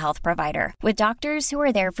leading telehealth provider with doctors who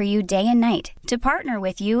are there for you day and night to partner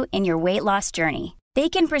with you in your weight loss journey. They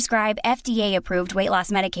can prescribe FDA-approved weight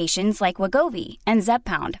loss medications like Wegovy and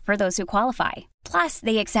Zepbound for those who qualify. Plus,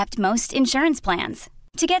 they accept most insurance plans.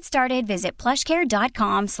 To get started, visit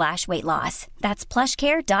plushcare.com/weightloss. That's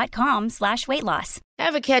plushcare.com/weightloss.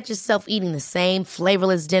 Ever catch yourself eating the same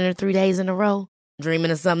flavorless dinner 3 days in a row?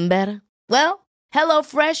 Dreaming of something better? Well,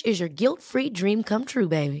 HelloFresh is your guilt-free dream come true,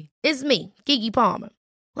 baby. It's me, Keke Palmer.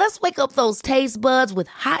 Let's wake up those taste buds with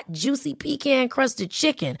hot, juicy pecan-crusted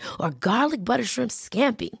chicken or garlic butter shrimp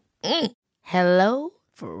scampi. Hello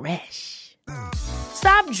Fresh.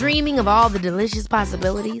 Stop dreaming of all the delicious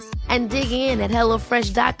possibilities and dig in at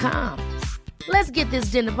HelloFresh.com. Let's get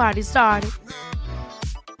this dinner party started.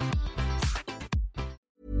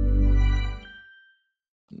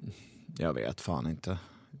 Jag vet fan inte.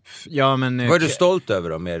 Ja, men, vad är du stolt över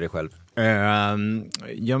då med dig själv?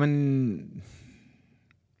 Ja, men...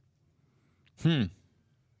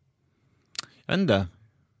 Jag vet inte.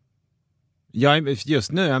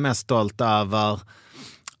 Just nu är jag mest stolt över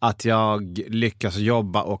att jag lyckas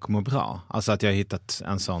jobba och må bra. Alltså att jag har hittat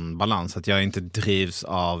en sån balans. Att jag inte drivs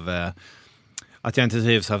av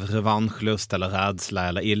revanschlust eller rädsla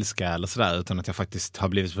eller ilska eller sådär. Utan att jag faktiskt har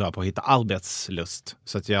blivit bra på att hitta arbetslust.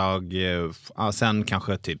 Så att jag, sen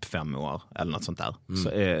kanske typ 5 år eller något sånt där.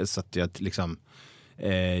 Så att jag liksom...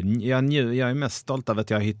 Jag är mest stolt över att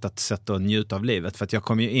jag har hittat sätt att njuta av livet. För att jag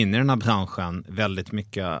kom ju in i den här branschen väldigt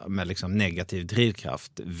mycket med liksom negativ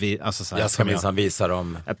drivkraft. Jag ska minsann visa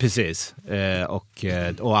dem. Precis.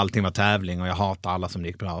 Och allting var tävling och jag hatar alla som det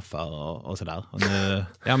gick bra för och sådär. Och nu,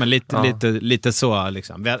 ja, men lite så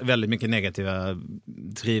liksom. Väldigt mycket negativa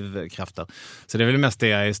drivkrafter. Så det är väl mest det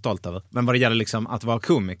jag är stolt över. Men vad det gäller liksom att vara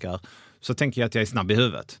komiker, så tänker jag att jag är snabb i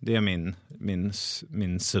huvudet. Det är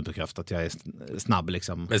min superkraft, att jag är snabb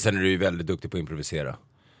liksom. Men sen är du ju väldigt duktig på att improvisera.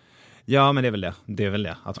 Ja, men det är väl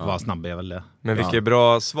det. Att vara snabb är väl det. Men vilket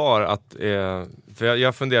bra svar att... för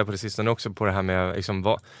jag funderar på det sistone också på det här med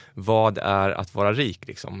liksom, vad är att vara rik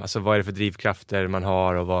liksom? Alltså vad är det för drivkrafter man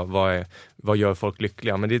har och vad gör folk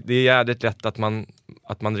lyckliga? Men det är jävligt lätt att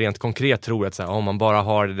man rent konkret tror att så här, om man bara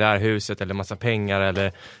har det där huset eller massa pengar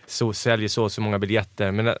eller säljer så många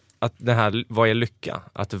biljetter. Men att det här, vad är lycka?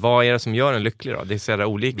 Att vad är det som gör en lycklig då? Det är så jävla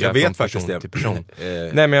olika från person till person.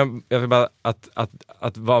 Nej, men jag vill bara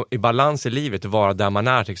att vara i balans i livet och vara där man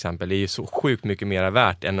är till exempel är ju så sjukt mycket mer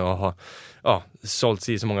värt än att ha sålt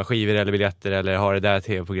sig så många skivor eller biljetter eller ha det där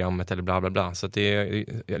tv-programmet eller bla bla bla. Så att jag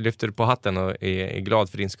lyfter på hatten och är glad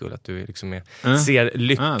för din skull att du liksom ser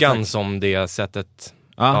lyckan som det sättet.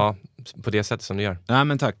 Ja, på det sättet som du gör. Ja,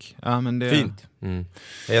 men tack. Ja, men det... Fint.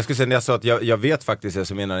 Jag skulle säga när jag sa att jag vet faktiskt,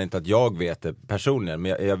 så menar inte att jag vet det personligen,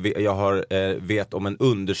 men jag vet om en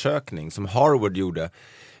undersökning som Harvard gjorde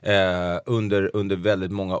under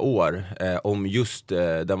väldigt många år om just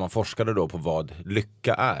där man forskade då på vad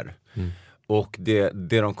lycka är. Och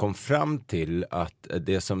det de kom fram till att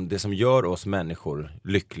det som gör oss människor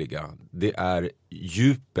lyckliga, det är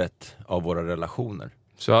djupet av våra relationer.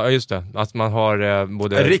 Så just det, att man har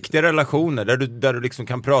både... Riktiga relationer, där du liksom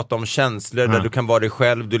kan prata om känslor, där du kan vara dig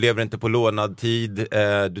själv, du lever inte på lånad tid,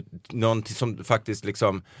 någon som faktiskt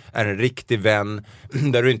liksom är en riktig vän,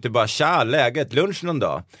 där du inte bara, tja, läget, lunch någon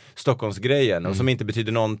dag, Stockholmsgrejen, och som inte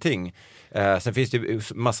betyder någonting. Sen finns det ju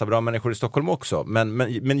massa bra människor i Stockholm också,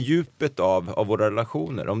 men djupet av våra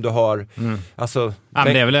relationer, om du har alltså, ja,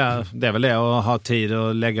 men det är väl det att ha tid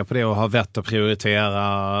att lägga på det och ha vett att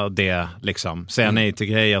prioritera det liksom. Säga nej till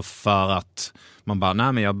grejer för att man bara,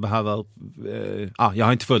 nej men jag behöver jag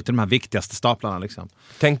har inte fullt i de här viktigaste staplarna liksom.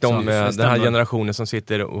 Tänk om den här generationen som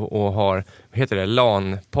sitter och har, vad heter det,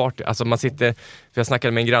 LAN-party. Alltså man sitter, för jag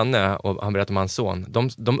snackade med en granne och han berättade om hans son.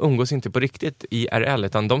 De umgås inte på riktigt IRL,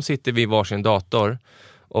 utan de sitter vid varsin dator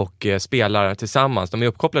och spelar tillsammans. De är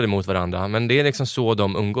uppkopplade mot varandra, men det är liksom så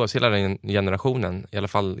de umgås, hela den generationen, i alla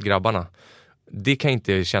fall grabbarna. Det kan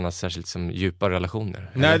inte kännas särskilt som djupa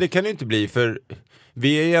relationer. Nej, eller? Det kan det inte bli, för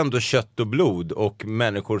vi är ju ändå kött och blod och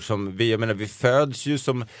människor som vi föds ju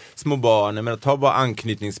som små barn. Jag menar, ta bara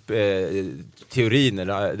anknytningsteorin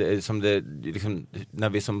som det liksom, när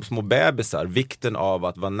vi är som små bebisar, vikten av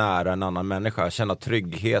att vara nära en annan människa, känna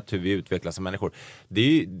trygghet, hur vi utvecklas som människor.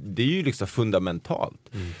 Det är ju liksom fundamentalt.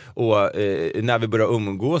 Och när vi börjar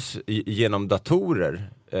umgås genom datorer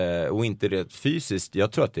och inte det fysiskt,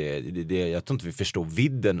 jag tror att jag tror inte vi förstår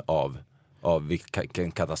vidden av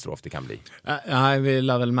vilken katastrof det kan bli. Ja, vi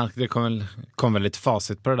lär väl märka, det kommer väl lite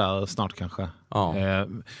facit på det där snart kanske. Ja.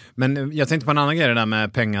 Men jag tänkte på en annan grej, det där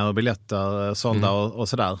med pengar och biljetter sålda och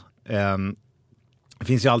sådär. Det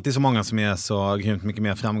finns ju alltid så många som är så grymt mycket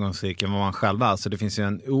mer framgångsrika än vad man själv är, så det finns ju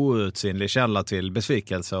en outsinlig källa till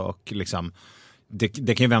besvikelse och liksom,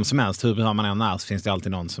 det kan ju vem som helst, hur bra man än är, så finns det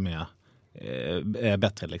alltid någon som är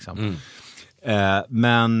bättre liksom.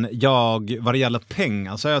 Men vad det gäller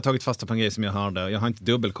pengar så har jag tagit fasta på en grej som jag hörde. Jag har inte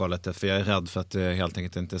dubbelkollat det, för jag är rädd för att det helt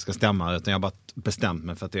enkelt inte ska stämma, utan jag har bara bestämt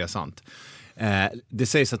mig för att det är sant. Det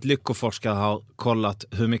sägs att lyckoforskare har kollat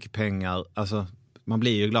hur mycket pengar, alltså man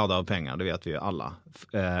blir ju glad av pengar, det vet vi ju alla.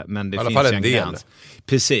 Men det finns ju en gräns.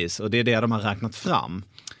 Precis, och det är det de har räknat fram.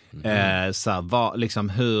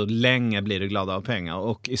 Hur länge blir du glad av pengar?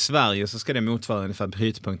 Och i Sverige så ska det motsvara ungefär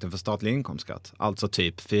brytpunkten för statlig inkomstskatt, alltså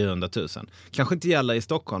typ 400 000. Kanske inte gäller i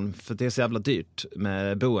Stockholm, för det är så jävla dyrt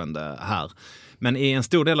med boende här. Men i en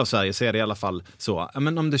stor del av Sverige så är det i alla fall så.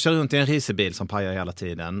 Men om du kör runt i en risebil som pajar hela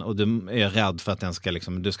tiden och du är rädd för att den ska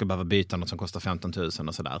du ska behöva byta något som kostar 15 000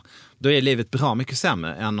 och sådär, då är livet bra mycket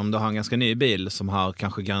sämre än om du har en ganska ny bil som har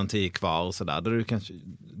kanske garanti kvar och sådär.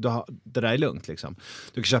 Det där är lugnt liksom.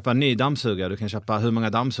 Du kan köpa en ny dammsugare, du kan köpa hur många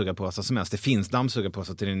dammsugarpåsar som helst. Det finns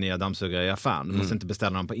dammsugarpåsar till din nya dammsugare i affären. Du måste inte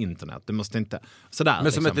beställa dem på internet. Du måste inte sådär.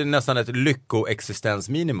 Men som liksom nästan ett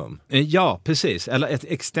lyckoexistensminimum. Ja, precis. Eller ett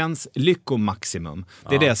lyckomaximum.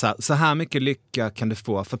 Det är det så här mycket lycka kan du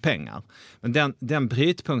få för pengar. Men den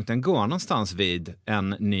brytpunkten går någonstans vid en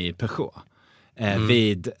ny Peugeot.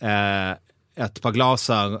 Vid ett par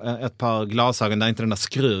glasögon där inte den där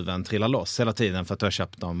skruven trillar loss hela tiden för att du har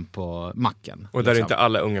köpt dem på macken. Och där inte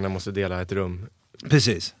alla ungarna måste dela ett rum.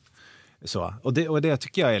 Precis. Så. Och det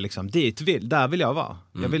tycker jag är liksom, där vill jag vara.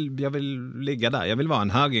 Jag vill ligga där. Jag vill vara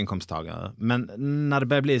en höginkomsttagare. Men när det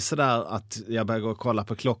börjar bli sådär att jag börjar gå och kolla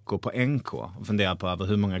på klockor på NK och fundera på över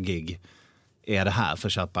hur många gig är det här för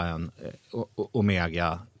att köpa en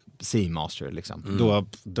Omega Seamaster liksom.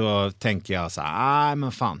 Då tänker jag så här,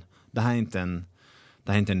 men fan, det här är inte en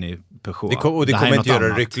ny Peugeot. Det kommer inte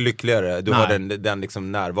göra dig lyckligare. Du har den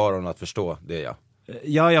liksom närvaron att förstå det, ja.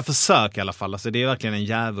 Ja, jag försöker i alla fall. Alltså, det är verkligen en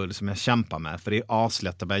djävul som jag kämpar med. För det är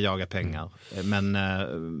aslätt att börja jaga pengar.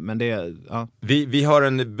 Men det är... Ja. Vi har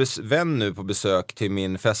en vän nu på besök till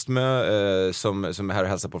min fästmö som är här och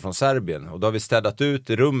hälsar på från Serbien. Och då har vi städat ut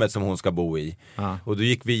rummet som hon ska bo i. Och då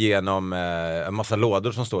gick vi igenom en massa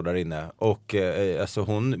lådor som står där inne. Och alltså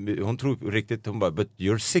hon tror riktigt, hon bara, but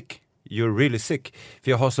you're sick. You're really sick.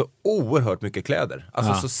 För jag har så oerhört mycket kläder.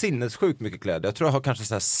 Alltså så sinnessjukt mycket kläder. Jag tror jag har kanske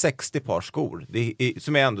så här 60 par skor.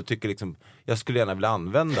 Som jag ändå tycker liksom, jag skulle gärna vilja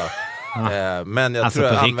använda. Men jag tror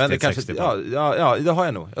jag använder kanske... Ja, det har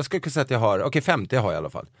jag nog. Jag skulle kunna säga att jag har... 50 har jag i alla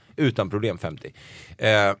fall. Utan problem 50.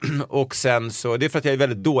 Och sen så... Det är för att jag är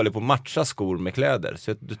väldigt dålig på att matcha skor med kläder.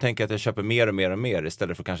 Så då tänker jag att jag köper mer och mer och mer.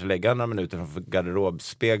 Istället för att kanske lägga några minuter framför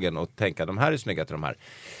garderobspegeln och tänka de här är snygga till de här.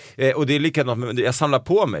 Och det är likadant, jag samlar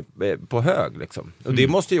på mig på hög liksom. Och det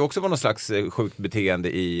måste ju också vara någon slags sjukt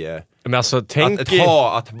beteende i men alltså,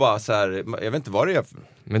 att bara så här, jag vet inte vad det är.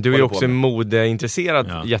 Men du är ju också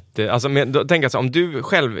modeintresserad alltså, men då tänker jag så, om du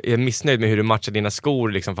själv är missnöjd med hur du matchar dina skor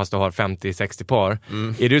liksom, fast du har 50-60 par,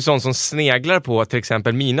 är du sån som sneglar på till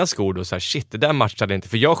exempel mina skor då, så här, shit, det där matchade inte,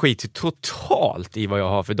 för jag skiter totalt i vad jag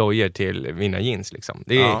har för dojor till mina jeans liksom.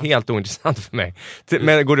 Det är helt ointressant för mig.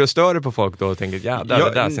 Men går du och stör på folk då och tänker,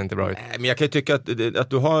 det där ser inte bra ut? Men jag kan ju tycka att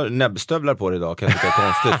du har näbbstövlar på dig idag kan jag tycka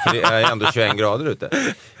är konstigt, för det är ändå 21 grader ute.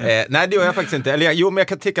 Nej, det gör jag faktiskt inte. Eller, men jag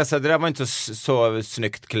kan tycka så här, det där var inte så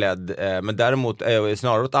snyggt klädd, men däremot är jag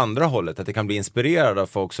snarare åt andra hållet, att det kan bli inspirerad av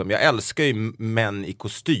folk som, jag älskar ju män i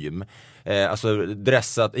kostym, alltså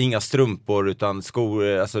dressat, inga strumpor utan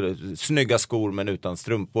skor, alltså snygga skor men utan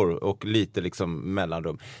strumpor och lite liksom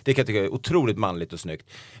mellanrum. Det kan jag tycka är otroligt manligt och snyggt,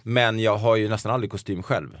 men jag har ju nästan aldrig kostym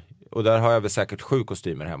själv. Och där har jag väl säkert 7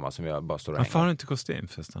 kostymer hemma som jag bara står och hänger. Varför har du inte kostym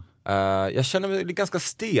förresten? Jag känner mig ganska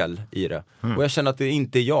stel i det. Och jag känner att det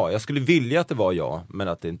inte är jag. Jag skulle vilja att det var jag, men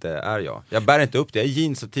att det inte är jag. Jag bär inte upp det. Jag är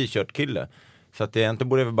jeans- och t-shirt-kille. Så att det egentligen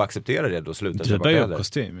borde jag väl bara acceptera det då. Sluta du bär ju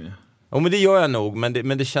kostym, ja. Ja, men det gör jag nog.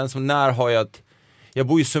 Men det känns som, när har jag ett... Jag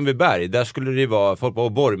bor i Sundbyberg, där skulle det vara folk på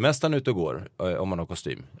borgmästaren ute och går om man har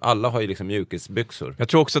kostym. Alla har ju liksom mjukisbyxor. Jag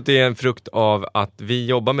tror också att det är en frukt av att vi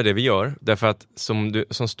jobbar med det vi gör. Därför att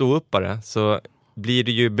som ståuppare så blir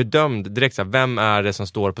det ju bedömd direkt så här, vem är det som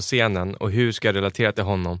står på scenen och hur ska jag relatera till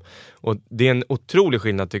honom. Och det är en otrolig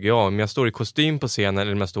skillnad tycker jag om jag står i kostym på scenen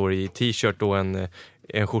eller om jag står i t-shirt och en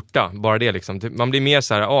skjorta, bara det liksom. Man blir mer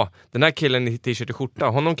så här, den här killen i t-shirt och skjorta,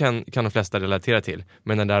 honom kan de flesta relatera till.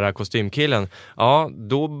 Men den där kostymkillen,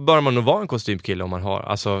 då bör man nog vara en kostymkille om man har,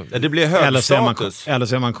 alltså... Det blir hög status. Eller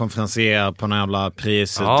så är man konferencier på någon jävla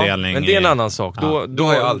prisutdelning. Ja, men det är en annan sak. Då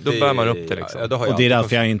bär man upp det liksom. Och det är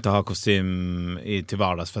därför jag inte har kostym till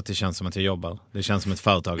vardags, för att det känns som att jag jobbar. Det känns som ett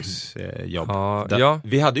företagsjobb.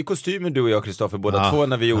 Vi hade ju kostymer du och jag, Kristoffer, båda två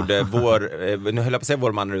när vi gjorde nu höll jag på att säga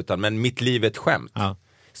vår man utan, men Mitt liv är ett skämt.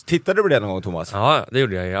 Tittade du på det någon gång, Thomas? Ja, det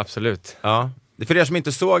gjorde jag ju, absolut. Ja. För er som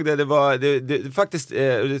inte såg det var faktiskt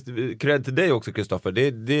cred till dig också, Kristoffer.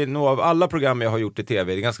 Det är nog av alla program jag har gjort i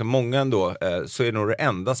tv, det är ganska många ändå, så är det nog det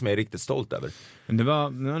enda som jag är riktigt stolt över.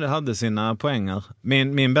 Det hade sina poänger.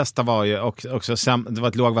 Min bästa var ju också, det var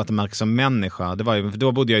ett lågvattenmärke som människa. Det var ju,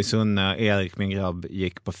 då bodde jag i Sunne, Erik, min grabb,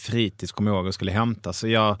 gick på fritids, kom ihåg, och skulle hämta. Så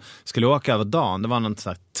jag skulle åka över dagen. Det var något så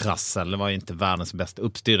här trassel, det var inte världens bästa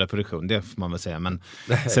uppstyrda produktion, det får man väl säga. Men,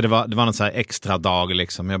 så det var något så här extra dag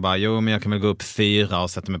liksom. Jag bara, men jag kan väl gå upp 4 och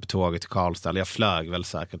sätta mig på tåget till Karlstad. Jag flög väl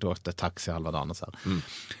säkert och åkte taxi halva dagen och så här.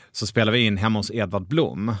 Så spelade vi in hemma hos Edvard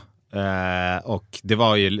Blom. Och det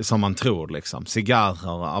var ju som man tror liksom,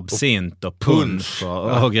 cigarrer, absint och punsch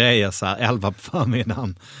och grejer så här 11 på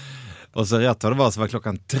förmiddagen. Och så rätt vad det var så var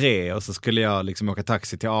klockan 3 och så skulle jag liksom åka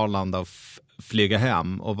taxi till Arlanda och flyga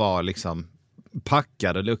hem och var liksom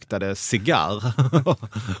packad och luktade cigarr.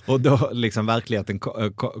 Och då liksom verkligheten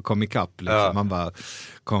kom ikapp liksom. Man bara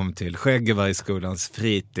kom till Skäggebergsskolans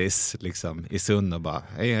fritids liksom i Sunne och bara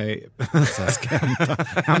hej så jag ska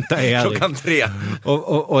hämta Erik. Klockan 3.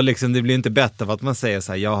 Och liksom det blir inte bättre för att man säger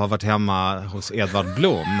så här, jag har varit hemma hos Edvard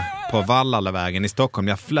Blom på Vallalavägen i Stockholm.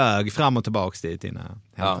 Jag flög fram och tillbaka dit innan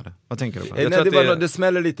jag hämtade. Vad tänker du på? Det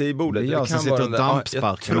smäller lite i bordet. Jag som sitter och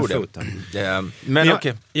dampsparkar med foten. Men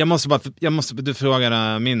okej. Du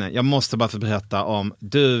frågade Minne. Jag måste bara få berätta om,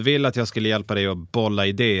 du vill att jag skulle hjälpa dig att bolla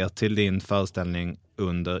idéer till din föreställning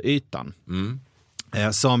Under ytan.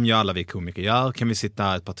 Som ju alla vi komiker gör. Kan vi sitta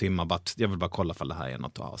här ett par timmar, jag vill bara kolla för det här är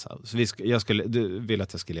något att ha. Så du vill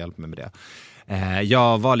att jag skulle hjälpa mig med det.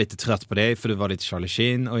 Jag var lite trött på dig för du var lite Charlie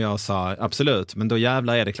Sheen och jag sa absolut, men då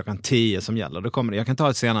jävlar är det klockan 10 som gäller. Då kommer jag kan ta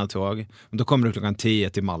ett senare tåg, men då kommer du klockan 10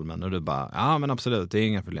 till Malmö och du bara, ja men absolut, det är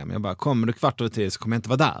inga problem. Jag bara, kommer du 10:15 så kommer jag inte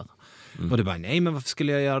vara där. Och du bara, nej men varför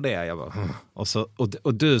skulle jag göra det? Jag bara,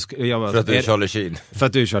 och du skulle, jag bara, för att du är Charlie Sheen. För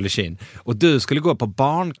att du är Charlie Sheen. Och du skulle gå på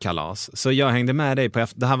barnkalas. Så jag hängde med dig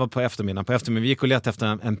det här var på eftermiddagen. På eftermiddagen vi gick och letade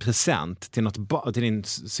efter en present till till din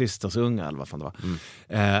systers unga eller vad fan det var.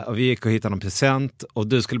 Och vi gick och hittade en present och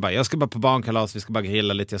du skulle bara, jag ska bara på barnkalas, vi ska bara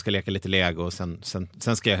grilla lite, jag ska leka lite Lego och sen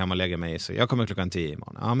ska jag hem och lägga mig, så jag kommer 10:00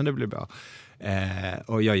 imorgon. Ja men det blir bra.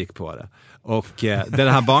 Och jag gick på det. Och den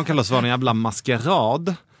här barnkalas var en jävla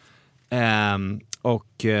maskerad.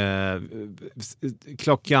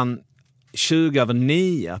 Klockan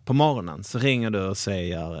 20:09 på morgonen så ringer du och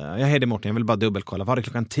säger, jag heter Morten, jag vill bara dubbelkolla, var det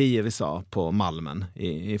 10:00 vi sa på Malmen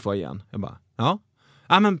i foajén? Jag bara,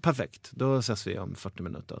 ja men perfekt, då ses vi om 40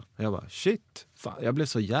 minuter. Jag bara, shit, fan, jag blev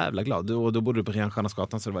så jävla glad. Och då bodde du på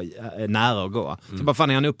Renstjärnasgatan så det var nära att gå. Så bara, fan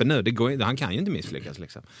är han uppe nu? Det går, han kan ju inte misslyckas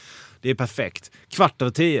liksom. Det är perfekt.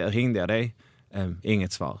 9:15 ringde jag dig,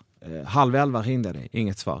 inget svar. 10:30 ringde jag dig,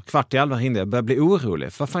 inget svar. 9:15 ringde jag, började bli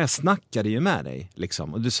orolig. För fan, jag snackade ju med dig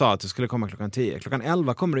liksom. Och du sa att du skulle komma 10:00.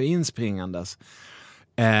 11:00 kommer du inspringandes.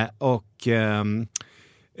 Och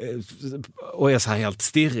jag är så här helt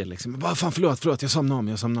stirrig liksom. Bara, fan förlåt, jag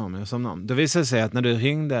somnade om. Det visade sig att när du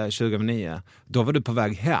ringde 20:09, då var du på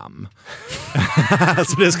väg hem.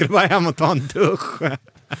 Så du skulle bara hem och ta en dusch.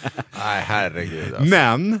 Nej, herregud. Alltså.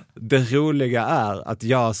 Men det roliga är att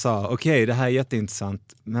jag sa, okej, det här är jätteintressant,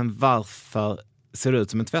 men varför ser du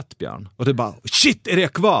ut som en tvättbjörn? Och du bara, shit, är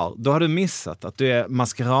det kvar? Då har du missat att du är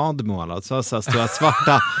maskeradmålad, så här stora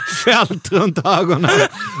svarta fält runt ögonen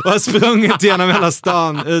och har sprungit genom hela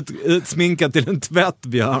stan utsminkad till en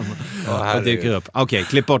tvättbjörn. Och dyker upp. Okej,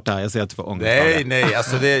 klipp bort det här, jag ser att du får ångest. Nej,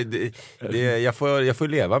 alltså jag får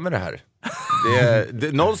leva med det här.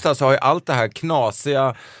 Någonstans har ju allt det här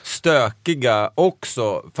knasiga, stökiga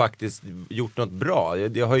också faktiskt gjort något bra.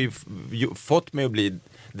 Det har ju fått mig att bli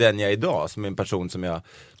den jag är idag, som är en person som jag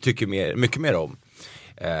tycker mycket mer om.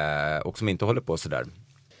 Och som inte håller på sådär.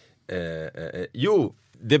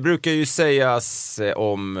 Det brukar ju sägas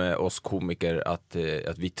om oss komiker att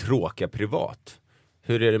vi tråkar privat.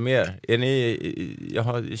 Hur är det med er? Jag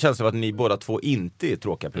har känslan av att ni båda två inte är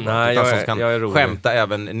tråkiga privat. Nej, jag är rolig. Skämta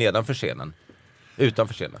även nedanför scenen.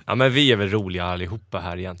 Utanför scenen. Ja, men vi är väl roliga allihopa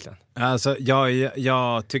här egentligen. Alltså,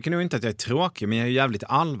 jag tycker nog inte att jag är tråkig, men jag är jävligt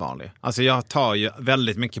allvarlig. Alltså, jag tar ju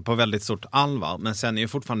väldigt mycket på väldigt stort allvar, men sen är ju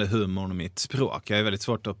fortfarande humorn och mitt språk. Jag är väldigt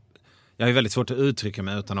svårt att uttrycka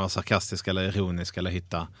mig utan att vara sarkastisk eller ironisk eller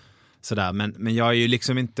hitta sådär. Men jag är ju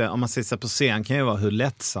liksom inte, om man sitter på scen kan jag vara hur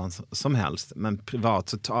lättsam som helst, men privat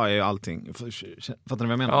så tar jag ju allting. Fattar ni vad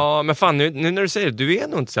jag menar? Ja, men fan, nu när du säger det, du är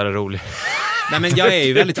nog inte så här rolig. Nej, men jag är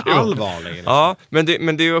ju väldigt allvarlig. Liksom. Ja, men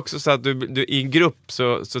det är ju också så att du i grupp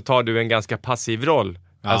så tar du en ganska passiv roll.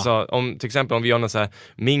 Ja. Alltså till exempel om vi gör någon så här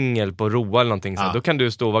mingel på Roa eller någonting så här, då kan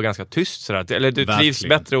du stå och vara ganska tyst så där. Eller du trivs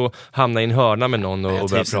bättre att hamna i en hörna med någon och börja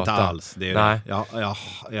prata. Jag trivs inte alls. Det är nej.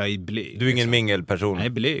 Jag är blyg. Du är ingen mingelperson. Jag är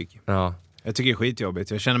blyg. Ja. Jag tycker det är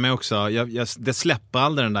skitjobbigt. Jag känner mig också, det släpper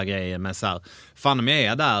aldrig den där grejen med så här, fan om jag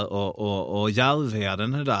är där och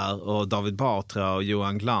Järvheden är där och David Batra och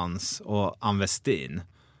Johan Glans och Ann Westin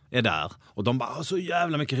är där. Och de bara har så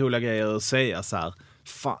jävla mycket roliga grejer att säga så här.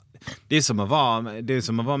 Fan. Det är som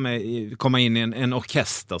att vara med, komma in i en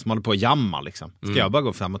orkester som håller på att jamma liksom. Ska jag bara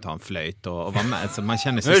gå fram och ta en flöjt och vara med? Så man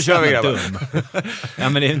känner sig så dum. Ja,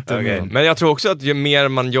 men det är inte okay. Men jag tror också att ju mer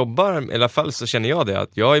man jobbar, i alla fall så känner jag det, att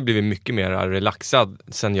jag har blivit mycket mer relaxad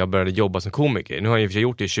sen jag började jobba som komiker. Nu har jag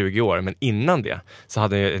gjort det i 20 år, men innan det så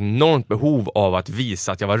hade jag ett enormt behov av att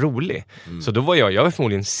visa att jag var rolig. Så då var jag var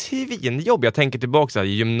förmodligen svinjobb. Jag tänker tillbaka så här,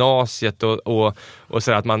 i gymnasiet och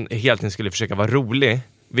så här, att man helt enkelt skulle försöka vara rolig.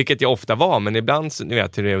 Vilket jag ofta var, men ibland, ni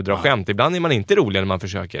vet hur det är att dra skämt. Ibland är man inte rolig när man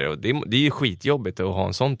försöker. Och det är ju skitjobbigt att ha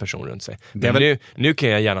en sån person runt sig. Men nu kan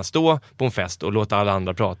jag gärna stå på en fest och låta alla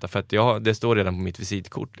andra prata. För att det står redan på mitt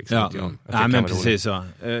visitkort. Liksom, ja, men precis så.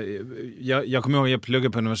 Jag kommer ihåg att jag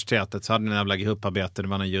pluggade på universitetet, så hade jag en jävla grupparbete. Det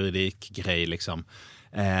var en juridikgrej liksom.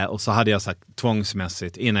 Och så hade jag sagt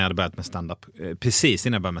tvångsmässigt innan jag hade börjat med stand-up, precis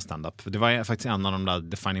innan jag började med stand-up. Det var faktiskt en av de där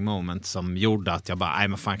defining moments som gjorde att jag bara, nej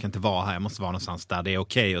men fan, jag kan inte vara här, jag måste vara någonstans där det är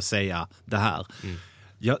okej att säga det här.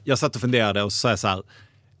 Jag satt och funderade och så sa jag så här,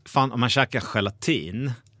 fan, om man käkar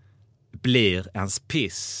gelatin, blir ens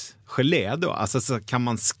piss gelé då? Alltså så kan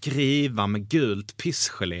man skriva med gult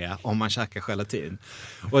pissgelé om man käkar gelatin.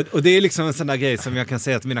 Och det är liksom en sån där grej som jag kan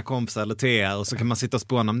säga till mina kompisar eller till er, och så kan man sitta och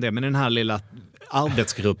spåna om det. Men den här lilla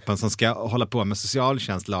arbetsgruppen som ska hålla på med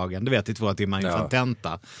socialtjänstlagen, du vet, i 2 timmar inför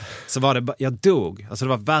tenta, så var det jag dog. Alltså det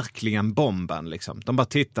var verkligen bomben liksom. De bara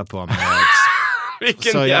tittar på mig.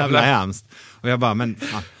 Så jävla hemskt. Och jag bara, men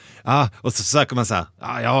och så söker man så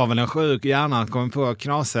här, jag har väl en sjuk hjärna, kommer på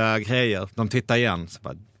knasiga grejer. De tittar igen, så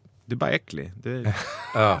bara, Du är bara äcklig. Det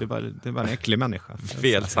är bara en äcklig människa.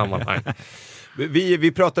 Fel sammanhang.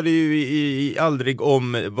 Vi pratade ju aldrig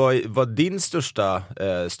om vad din största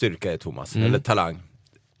styrka är, Thomas, eller talang.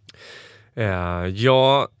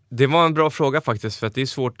 Ja, det var en bra fråga faktiskt, för att det är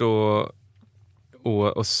svårt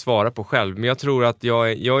att svara på själv. Men jag tror att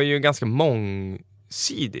jag är ju ganska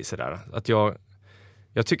mångsidig sådär. Att jag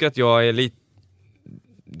tycker att jag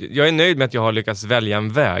är nöjd med att jag har lyckats välja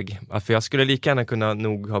en väg. För jag skulle lika gärna kunna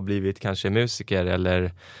nog ha blivit kanske musiker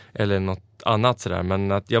eller något annat sådär.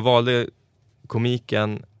 Men att jag valde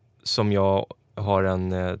komiken som jag har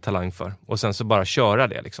en talang för. Och sen så bara köra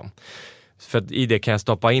det liksom. För att i det kan jag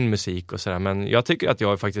stoppa in musik och sådär. Men jag tycker att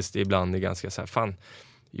jag faktiskt ibland är ganska såhär, fan,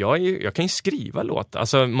 jag kan ju skriva låtar.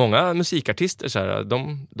 Alltså många musikartister såhär,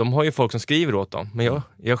 de har ju folk som skriver åt dem. Men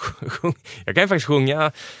jag kan ju faktiskt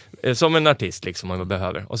sjunga som en artist liksom, om jag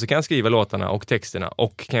behöver. Och så kan jag skriva låtarna och texterna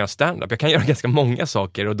och kan jag stand-up. Jag kan göra ganska många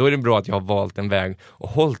saker och då är det bra att jag har valt en väg och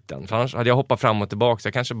hållit den. För annars hade jag hoppat fram och tillbaka. Så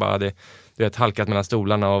jag kanske bara hade halkat mellan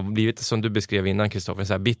stolarna och blivit, som du beskrev innan, Kristoffer,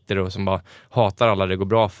 så här bitter och som bara hatar alla det går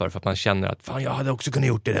bra för att man känner att fan, jag hade också kunnat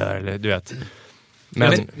gjort det där, eller du vet.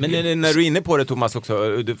 Men när du är inne på det, Thomas,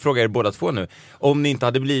 också, du frågar er båda två nu. Om ni inte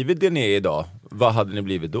hade blivit det ni är idag, vad hade ni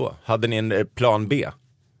blivit då? Hade ni en plan B?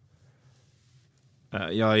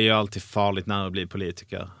 Jag är ju alltid farligt nära att bli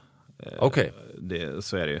politiker. Okej.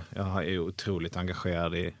 Så är det ju. Jag är otroligt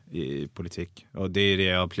engagerad i politik. Och det är det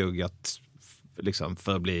jag har pluggat liksom,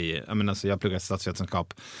 för att bli... Jag har pluggat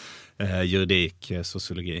statsvetenskap, juridik,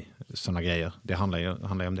 sociologi, sådana grejer. Det handlar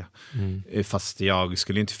ju om det. Fast jag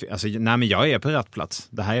skulle inte... men jag är på rätt plats.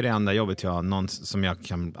 Det här är det enda jobbet som jag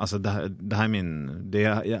kan... Alltså det här är min...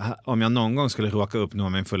 om jag någon gång skulle råka upp nå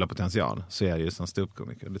min fulla potential så är det ju som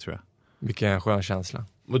ståuppkomiker, det tror jag. Vilken skön känsla.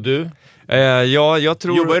 Och du? Jag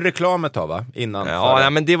tror... Jobbar i reklam ett tag, va? Innan. Ja,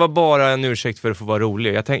 men det var bara en ursäkt för att få vara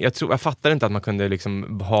rolig. Jag fattade inte att man kunde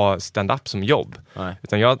liksom ha stand-up som jobb. Nej.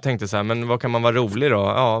 Utan jag tänkte så här, men vad kan man vara rolig då?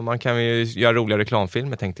 Ja, man kan ju göra roliga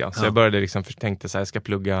reklamfilmer, tänkte jag. Så jag började liksom, tänkte så här, jag ska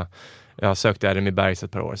plugga... Jag sökte RMI Bergs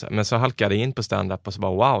ett par år. Så här. Men så halkade jag in på stand-up och så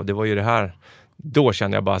bara, wow, det var ju det här... Då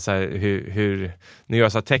kände jag bara så här, hur nu gör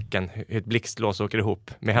jag så här tecken, hur ett blixtlås åker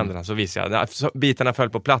ihop med händerna, så visar jag. Så bitarna föll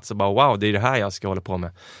på plats och bara wow, det är det här jag ska hålla på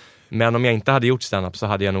med. Men om jag inte hade gjort stand-up så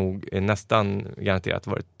hade jag nog nästan garanterat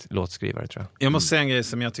varit låtskrivare, tror jag. Jag måste säga en grej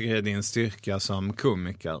som jag tycker är din styrka som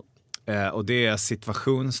komiker. Och det är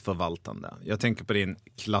situationsförvaltande. Jag tänker på din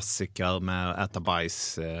klassiker med att äta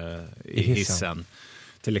bajs i hissen.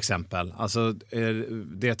 Till exempel. Alltså,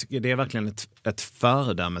 det är verkligen ett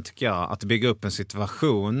föredöme, tycker jag. Att bygga upp en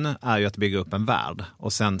situation är ju att bygga upp en värld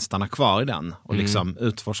och sen stanna kvar i den och liksom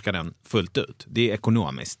utforska den fullt ut. Det är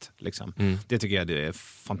ekonomiskt. Liksom. Det tycker jag det är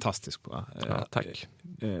fantastiskt på. Ja, tack.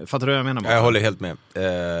 Fattar du vad jag menar? Jag håller helt med.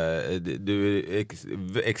 Du är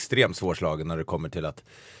extremt svårslagen när det kommer till att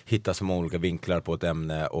hitta så många olika vinklar på ett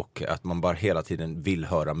ämne och att man bara hela tiden vill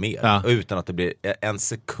höra mer utan att det blir en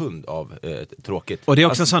sekund av tråkigt. Och det är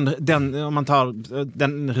också sån, om man tar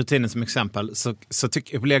den rutinen som exempel så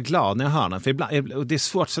blir jag glad när jag hör den. För ibland, och det är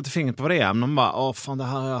svårt att sätta fingret på vad det är. Men man bara, fan, det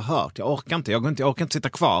här har jag hört. Jag orkar inte sitta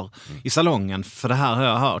kvar i salongen för det här har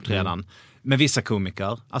jag hört redan. Med vissa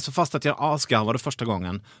komiker, alltså fast att jag asgarvade första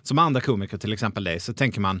gången, som andra komiker till exempel dig, så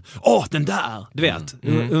tänker man, den där, du vet,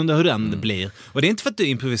 undrar hur den blir. Och det är inte för att du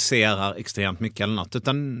improviserar extremt mycket eller något,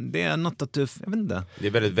 utan det är något att du, jag vet inte. Det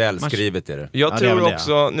är väldigt välskrivet är det. Jag tror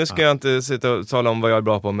också, nu ska jag inte sitta och tala om vad jag är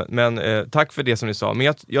bra på, men tack för det som ni sa.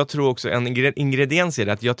 Men jag tror också en ingrediens i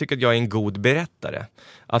det, att jag tycker att jag är en god berättare.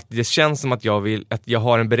 Att det känns som att jag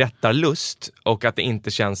har en berättarlust och att det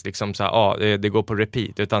inte känns liksom så här, det går på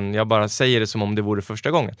repeat, utan jag bara säger det som om det vore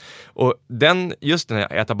första gången. Och just den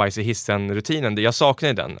här äta bajs i hissen-rutinen, jag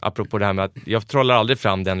saknar den, apropå det här med att jag trollar aldrig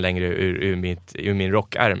fram den längre ur min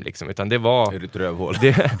rockärm liksom, utan det var... Är det ett rövhål?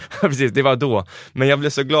 Precis, det var då. Men jag blev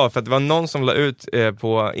så glad för att det var någon som la ut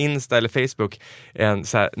på Insta eller Facebook,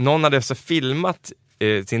 någon hade så filmat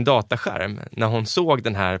sin dataskärm när hon såg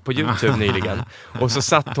den här på YouTube nyligen, och så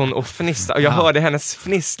satt hon och fnissade och jag hörde hennes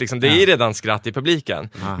fniss liksom. Det är redan skratt i publiken,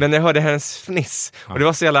 men jag hörde hennes fniss och det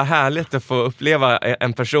var så jävla härligt att få uppleva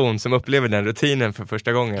en person som upplever den rutinen för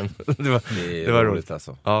första gången. det var roligt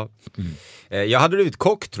alltså. Ja. Jag hade blivit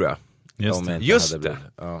kock, tror jag. Just det.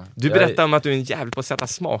 Ja. Du berättade om att du är en jävel på att sätta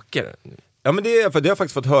smaker. Ja, men det har jag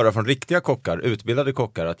faktiskt fått höra från riktiga kockar, utbildade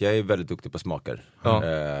kockar, att jag är väldigt duktig på smaker. Ja.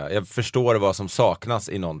 Jag förstår vad som saknas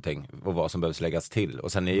i någonting och vad som behövs läggas till.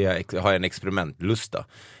 Och sen har jag en experimentlusta.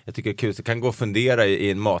 Jag tycker det är kul, jag kan gå och fundera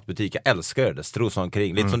i en matbutik. Jag älskar det, strosa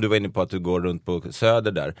omkring. Lite som du var inne på att du går runt på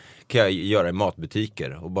Söder där. Kan jag göra i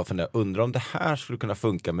matbutiker och bara fundera, undra om det här skulle kunna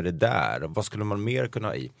funka med det där. Och vad skulle man mer kunna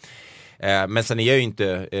ha i? Men sen är jag ju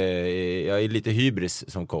inte, jag är lite hybris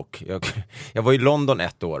som kock. Jag var i London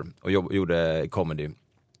 1 år och gjorde comedy.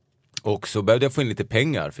 Och så behövde jag få in lite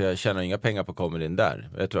pengar, för jag tjänar inga pengar på comedyn där.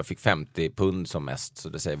 Jag tror jag fick 50 pund som mest, så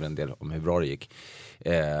det säger väl en del om hur bra det gick.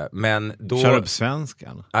 Men då... Kör du på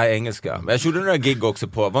svenska? Nej, engelska. Men jag gjorde några gig också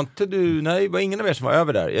på, det var ingen av er som var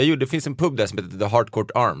över där. Det finns en pub där som heter The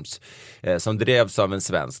Hardcourt Arms, som drevs av en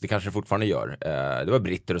svensk, det kanske det fortfarande gör. Det var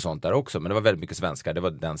britter och sånt där också, men det var väldigt mycket svenskar, det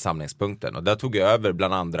var den samlingspunkten. Och där tog jag över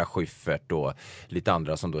bland andra Schyffert och lite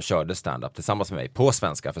andra som då körde stand-up tillsammans med mig, på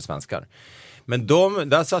svenska för svenskar. Men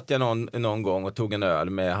där satt jag någon gång och tog en öl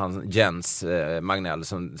med han Jens Magnell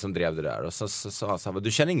som drev det där. Och så sa han,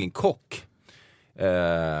 du känner ingen kock?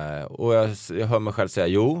 Och jag hör mig själv säga,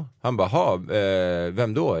 jo. Han bara,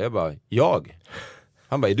 vem då? Jag bara, jag.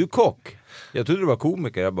 Han bara, är du kock? Jag trodde du var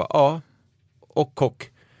komiker. Jag bara, ja. Och kock.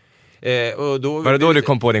 Och då, var det då du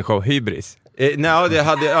kom på din show Hybris? Nej,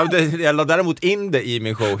 jag la däremot in det i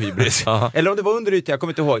min show Hybris. Eller om det var under ytan, jag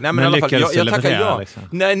kommer inte ihåg. Nej, men i alla fall, jag tackar ja. Liksom.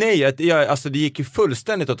 Nej, alltså det gick ju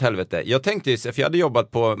fullständigt åt helvete. Jag tänkte, för jag hade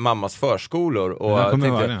jobbat på mammas förskolor och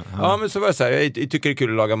tänkte, men så var jag så här, jag tycker det är kul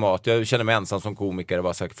att laga mat. Jag känner mig ensam som komiker och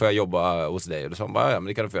var så här, får jag jobba hos dig? Och så bara, ja, men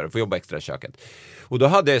det kan du få göra. Får jobba extra i köket. Och då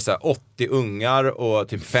hade jag så här 80 ungar och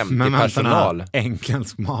typ 50 personal.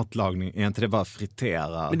 Engelsk matlagning, är inte det bara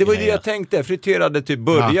fritera? Men det var ju det jag tänkte, friterade typ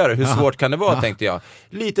burgare. Hur svårt kan det vara, tänkte jag.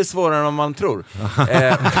 Lite svårare än man tror.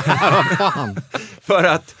 För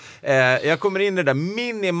att jag kommer in i det där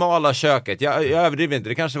minimala köket. Jag överdriver inte,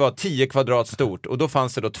 det kanske var 10 kvadrat stort. Och då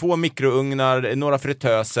fanns det då 2 mikrougnar, några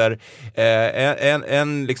fritöser,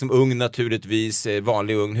 en liksom ugn naturligtvis,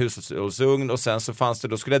 vanlig ugn, hushållsugn. Och sen så fanns det,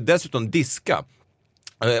 då skulle jag dessutom diska.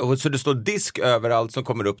 Så det står disk överallt som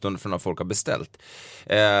kommer upp från när folk har beställt.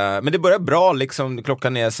 Men det börjar bra liksom,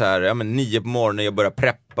 klockan är så här 9 på morgonen, jag börjar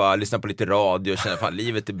preppa, lyssna på lite radio och känner fan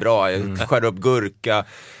livet är bra, jag skär upp gurka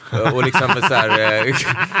och liksom så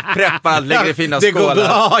här preppa, lägger det fina skålar. Det går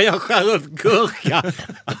bra, jag skär upp gurka.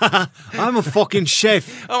 I'm a fucking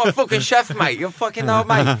chef. I'm a fucking chef, mate. You fucking know,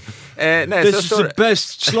 mate. This is the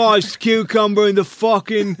best sliced cucumber in the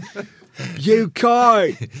fucking UK.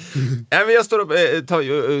 Nej, men jag står och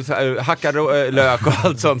hackar lök och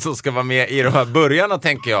allt sånt som ska vara med i de här burgarna,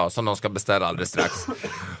 tänker jag, som de ska beställa alldeles strax.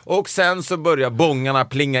 Och sen så börjar bångarna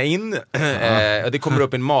plinga in. Det kommer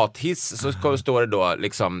upp en mathiss, så står det då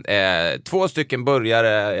liksom 2 stycken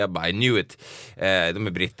burgare. Jag bara, I knew it. De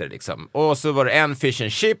är britter liksom. Och så var det en fish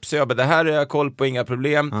and chips, så jag bara, det här har jag koll på, inga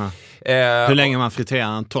problem. Hur länge man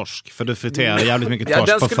friterar en torsk? För du friterar jävligt mycket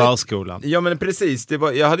torsk på förskolan. Ja, men precis,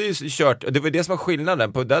 jag hade ju kört, det var det som var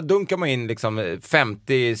skillnaden. Där dunkar man in liksom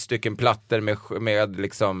 50 stycken plattor med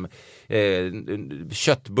liksom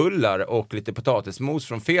köttbullar och lite potatismos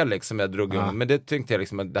från Felix som jag drog om. Men det tänkte jag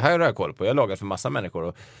liksom, det här har jag koll på. Jag har lagat för massa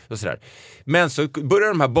människor och sådär. Men så börjar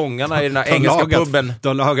de här bångarna i den här engelska pubben. De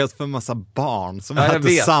har lagat för massa barn som äter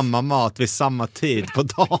samma mat vid samma tid på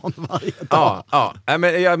dagen varje dag. Ja,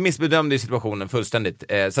 men jag missbedömde situationen fullständigt.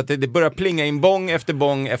 Så att det börjar plinga in bång efter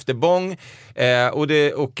bång efter bång. Och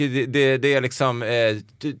det är liksom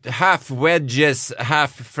half wedges,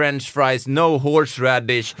 half french fries, no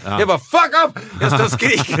horseradish. Jag bara, fuck up! Jag står och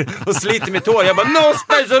skriker och sliter mitt hår. Jag bara, no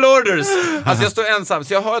special orders! Alltså jag står ensam.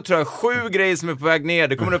 Så jag har, tror jag, 7 grejer som är på väg ner.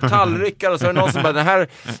 Det kommer upp tallrikar och så är det någon som bara, den här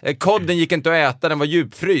kodden gick inte att äta, den var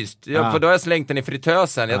djupfryst. För då har jag slängt den i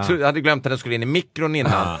fritösen. Jag hade glömt att den skulle in i mikron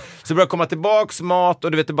innan. Så börjar komma tillbaks mat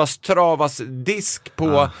och du vet, det bara stravas disk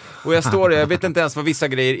på. Och jag står där, jag vet inte ens vad vissa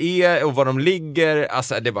grejer är och var de ligger.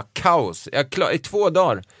 Alltså det var kaos. I 2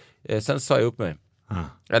 dagar. Sen sa jag upp mig.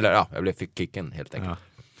 Eller jag fick kicken helt enkelt.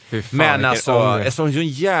 Men alltså, jag sån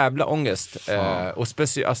jävla ångest. Och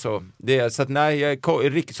alltså, så att nej,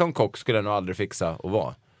 som kock skulle jag nog aldrig fixa att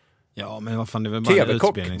vara. Ja, men vad fan, det är väl bara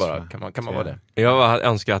TV-kock bara, kan man vara det. Jag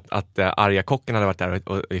önskar att arga kocken hade varit där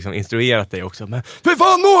och liksom instruerat dig också. Men för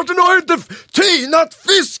fan, Mårten har inte tinat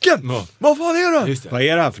fisken! Vad fan är det? Vad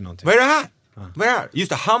är det här för någonting? Vad är det här? Vad är det här? Just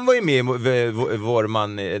det, han var ju med i vår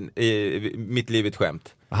man i Mitt liv ett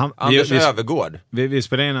skämt. Anders Övergård. Vi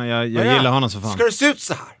spelar in, jag gillar honom så fan. Ska det se ut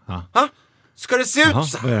så här? Ska det se ut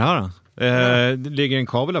så här? Vad är det här då? Det ligger en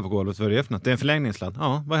kabel där på golvet, vad är det för något? Det är en förlängningssladd.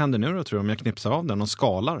 Ja, vad händer nu då, tror du, om jag knipsar av den och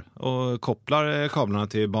skalar och kopplar kablarna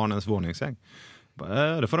till barnens våningssäng?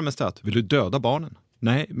 Det får de en stöt. Vill du döda barnen?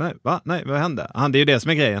 Nej, va? Nej, vad hände? Det är ju det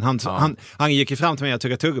som är grejen. Han gick ju fram till mig och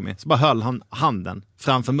tog ett tuggummi. Så bara höll han handen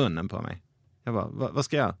framför munnen på mig. Jag bara, vad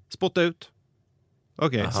ska jag? Spotta ut.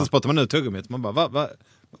 Okej, så spottar man ut tuggummit. Man bara,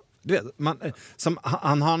 Du vet, som,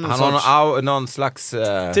 han har någon slags...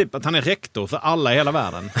 Typ att han är rektor för alla i hela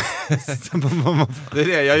världen. Det är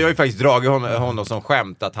det. Jag har ju faktiskt dragit honom som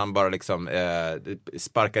skämt att han bara liksom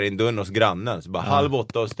sparkar in dörren hos grannen. Så bara,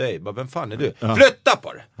 7:30 hos dig. Bara, vem fan är du? Flytta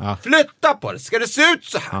på det! Flytta på det! Ska det se ut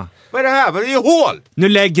så här? Vad är det här? Vad är det hål? Nu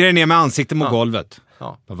lägger det ner med ansiktet mot golvet.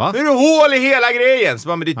 Ja. Va? Nu är det hål i hela grejen. Så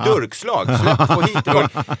bara med ditt durkslag. Släpp på hit och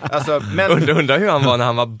alltså, men... Undrar hur han var när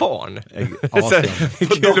han var barn.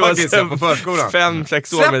 På förskolan.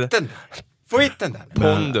 5-6 år. Släpp den! Få hit den där.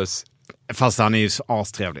 Pondus. Fast han är ju så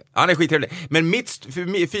astrevlig. Han är skittrevlig. Men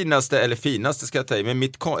mitt finaste ska jag ta i,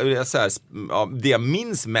 men det jag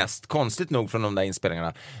minns mest, konstigt nog från de där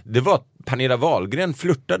inspelningarna, det var att Pernilla Wahlgren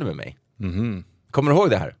flirtade med mig. Kommer du ihåg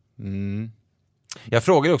det här? Jag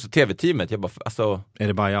frågade också tv-teamet, jag bara, alltså, är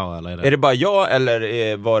det bara jag eller? Är det bara jag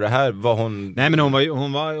eller var det här, var hon... Nej men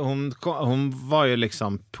hon var ju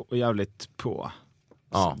liksom jävligt på.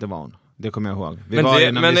 Ja. Det var hon. Det kommer jag ihåg. Det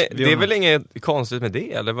är väl inget konstigt med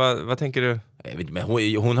det, eller vad tänker du? Jag vet, men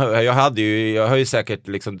jag har ju säkert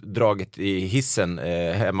liksom dragit i hissen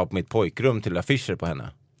hemma på mitt pojkrum till affischer på henne.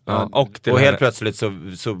 Ja, och helt plötsligt så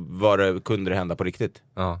kunde det hända på riktigt.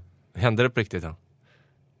 Ja. Hände det på riktigt då?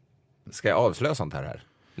 Ska jag avslöja sånt här?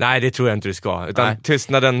 Nej, det tror jag inte du ska. Utan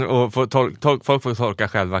tystnaden och folk får tolka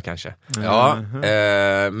själva kanske. Ja,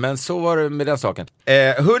 men så var det med den saken.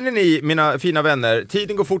 Hörrni ni, mina fina vänner,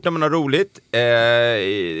 tiden går fort när man har roligt.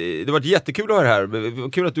 Det var jättekul att ha det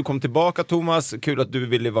här. Kul att du kom tillbaka, Thomas. Kul att du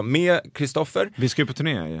ville vara med, Kristoffer. Vi ska ju på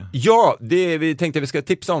turné. Ja, det vi tänkte att vi ska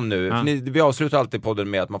tipsa om nu. Ja. Vi avslutar alltid podden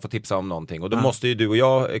med att man får tipsa om någonting. Och då måste ju du och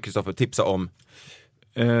jag, Kristoffer, tipsa om...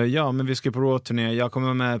 Ja, men vi ska på Raw-turné. Jag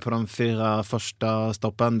kommer med på de 4 första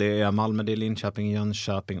stoppen. Det är Malmö, det är Linköping,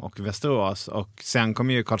 Jönköping och Västerås. Och sen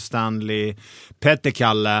kommer ju Carl Stanley, Petter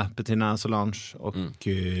Kalle, Bettina Solange och...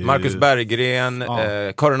 Marcus Berggren,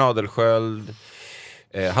 Karin Adelsköld,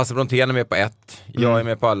 Hasse Brontén är med på 1. Jag är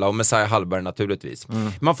med på alla och Messiah Hallberg naturligtvis.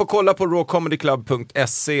 Man får kolla på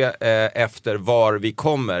rawcomedyclub.se efter var vi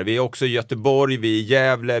kommer. Vi är också i Göteborg, vi är i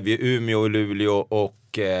Gävle, vi är i Umeå, Luleå och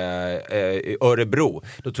Örebro.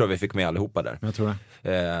 Då tror jag vi fick med allihopa där. Jag tror det.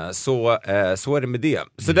 Så är det med det.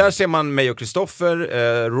 Så där ser man mig och Kristoffer.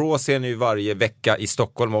 Raw ser ni varje vecka i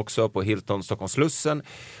Stockholm också på Hilton Stockholmslussen.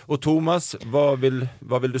 Och Thomas, vad vill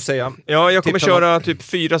du säga? Ja, jag kommer köra typ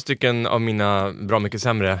 4 stycken av mina Bra Mycket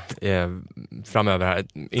Sämre framöver här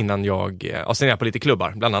innan jag... Och sen är jag på lite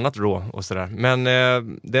klubbar, bland annat Raw och sådär. Men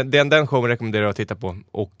den showen rekommenderar jag att titta på.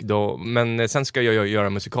 Men sen ska jag göra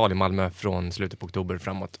musikal i Malmö från slutet på oktober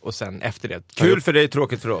framåt. Och sen efter det... Kul för dig,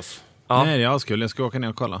 tråkigt för oss. Ja. Nej, jag ska åka ner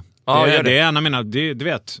och kolla. Ja, det är en av mina, du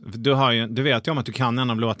vet ju om att du kan en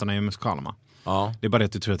av låtarna i musikalerna. Ja. Det är bara det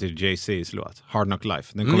att du tror att det är Jay-Z's låt, Hard Knock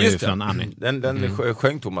Life. Den kommer ju från Annie. Den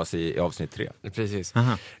sjöng Thomas i avsnitt 3. Precis.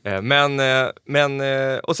 Men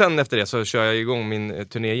och sen efter det så kör jag igång min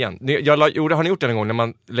turné igen. Har ni gjort det en gång när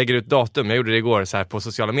man lägger ut datum? Jag gjorde det igår så här på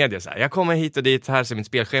sociala medier. Så här. Jag kommer hit och dit, här ser mitt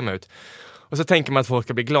spelschema ut. Och så tänker man att folk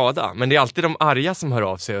ska bli glada. Men det är alltid de arga som hör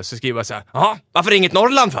av sig. Och så skriver jag så här: jaha, varför inget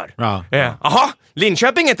Norrland för? Jaha,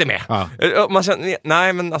 Linköping är inte med. Man känner,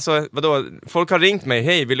 nej men alltså, vadå? Folk har ringt mig,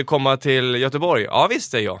 hej, vill du komma till Göteborg? Ja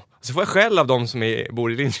visst, säger jag. Så får jag skäll av de som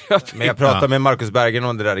bor i Linköping. Men jag pratade med Marcus Berggren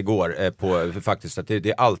om det där igår faktiskt att det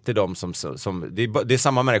är alltid de som det är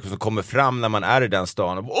samma människor som kommer fram när man är i den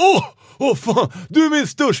stan och åh fan, du är min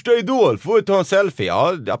största idol, får vi ta en selfie?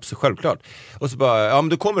 Ja, absolut, självklart. Och så bara, ja men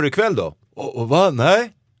då kommer du ikväll då? Och vad?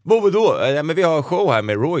 Nej? Vad då? Ja, men vi har en show här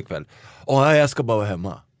med Raw ikväll. Nej, jag ska bara vara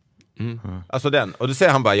hemma. Alltså den. Och då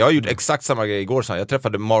säger han bara, jag har gjort exakt samma grej igår. Jag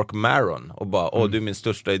träffade Mark Maron och bara, du är min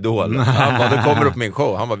största idol. Han bara, då kommer du på min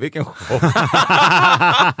show. Han bara, vilken show?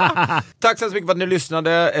 Tack så mycket för att ni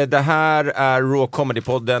lyssnade. Det här är Raw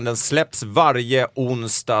Comedy-podden. Den släpps varje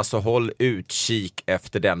onsdag, så håll utkik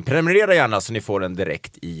efter den. Prenumerera gärna så ni får den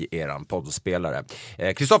direkt i eran poddspelare.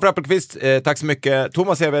 Kristoffer Appelqvist, tack så mycket.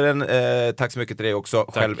 Thomas Everen, tack så mycket till dig också.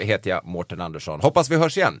 Tack. Själv heter jag Mårten Andersson. Hoppas vi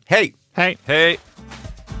hörs igen. Hej! Hej! Hej!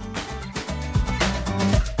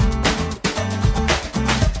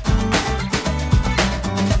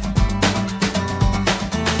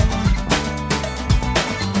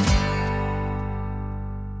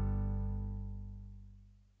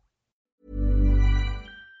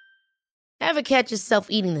 Ever catch yourself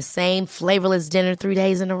eating the same flavorless dinner 3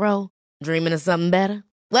 days in a row? Dreaming of something better?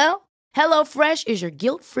 Well, HelloFresh is your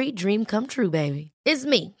guilt-free dream come true, baby. It's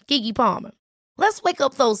me, Keke Palmer. Let's wake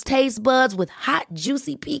up those taste buds with hot,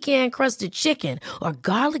 juicy pecan-crusted chicken or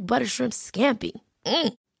garlic butter shrimp scampi.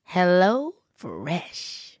 Hello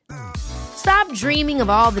Fresh. Stop dreaming of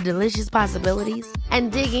all the delicious possibilities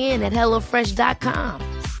and dig in at HelloFresh.com.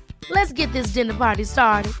 Let's get this dinner party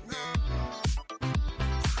started.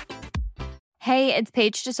 Hey, it's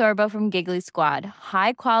Paige DeSorbo from Giggly Squad.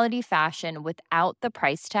 High quality fashion without the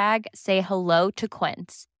price tag. Say hello to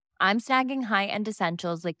Quince. I'm snagging high-end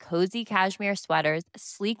essentials like cozy cashmere sweaters,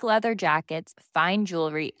 sleek leather jackets, fine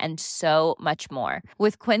jewelry, and so much more.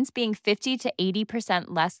 With Quince being 50 to 80%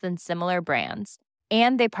 less than similar brands.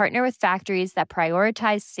 And they partner with factories that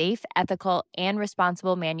prioritize safe, ethical, and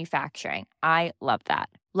responsible manufacturing. I love that.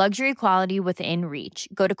 Luxury quality within reach.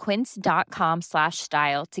 Go to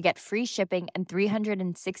quince.com/style to get free shipping and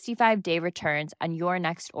 365-day returns on your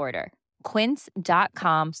next order.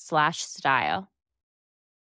 Quince.com/style.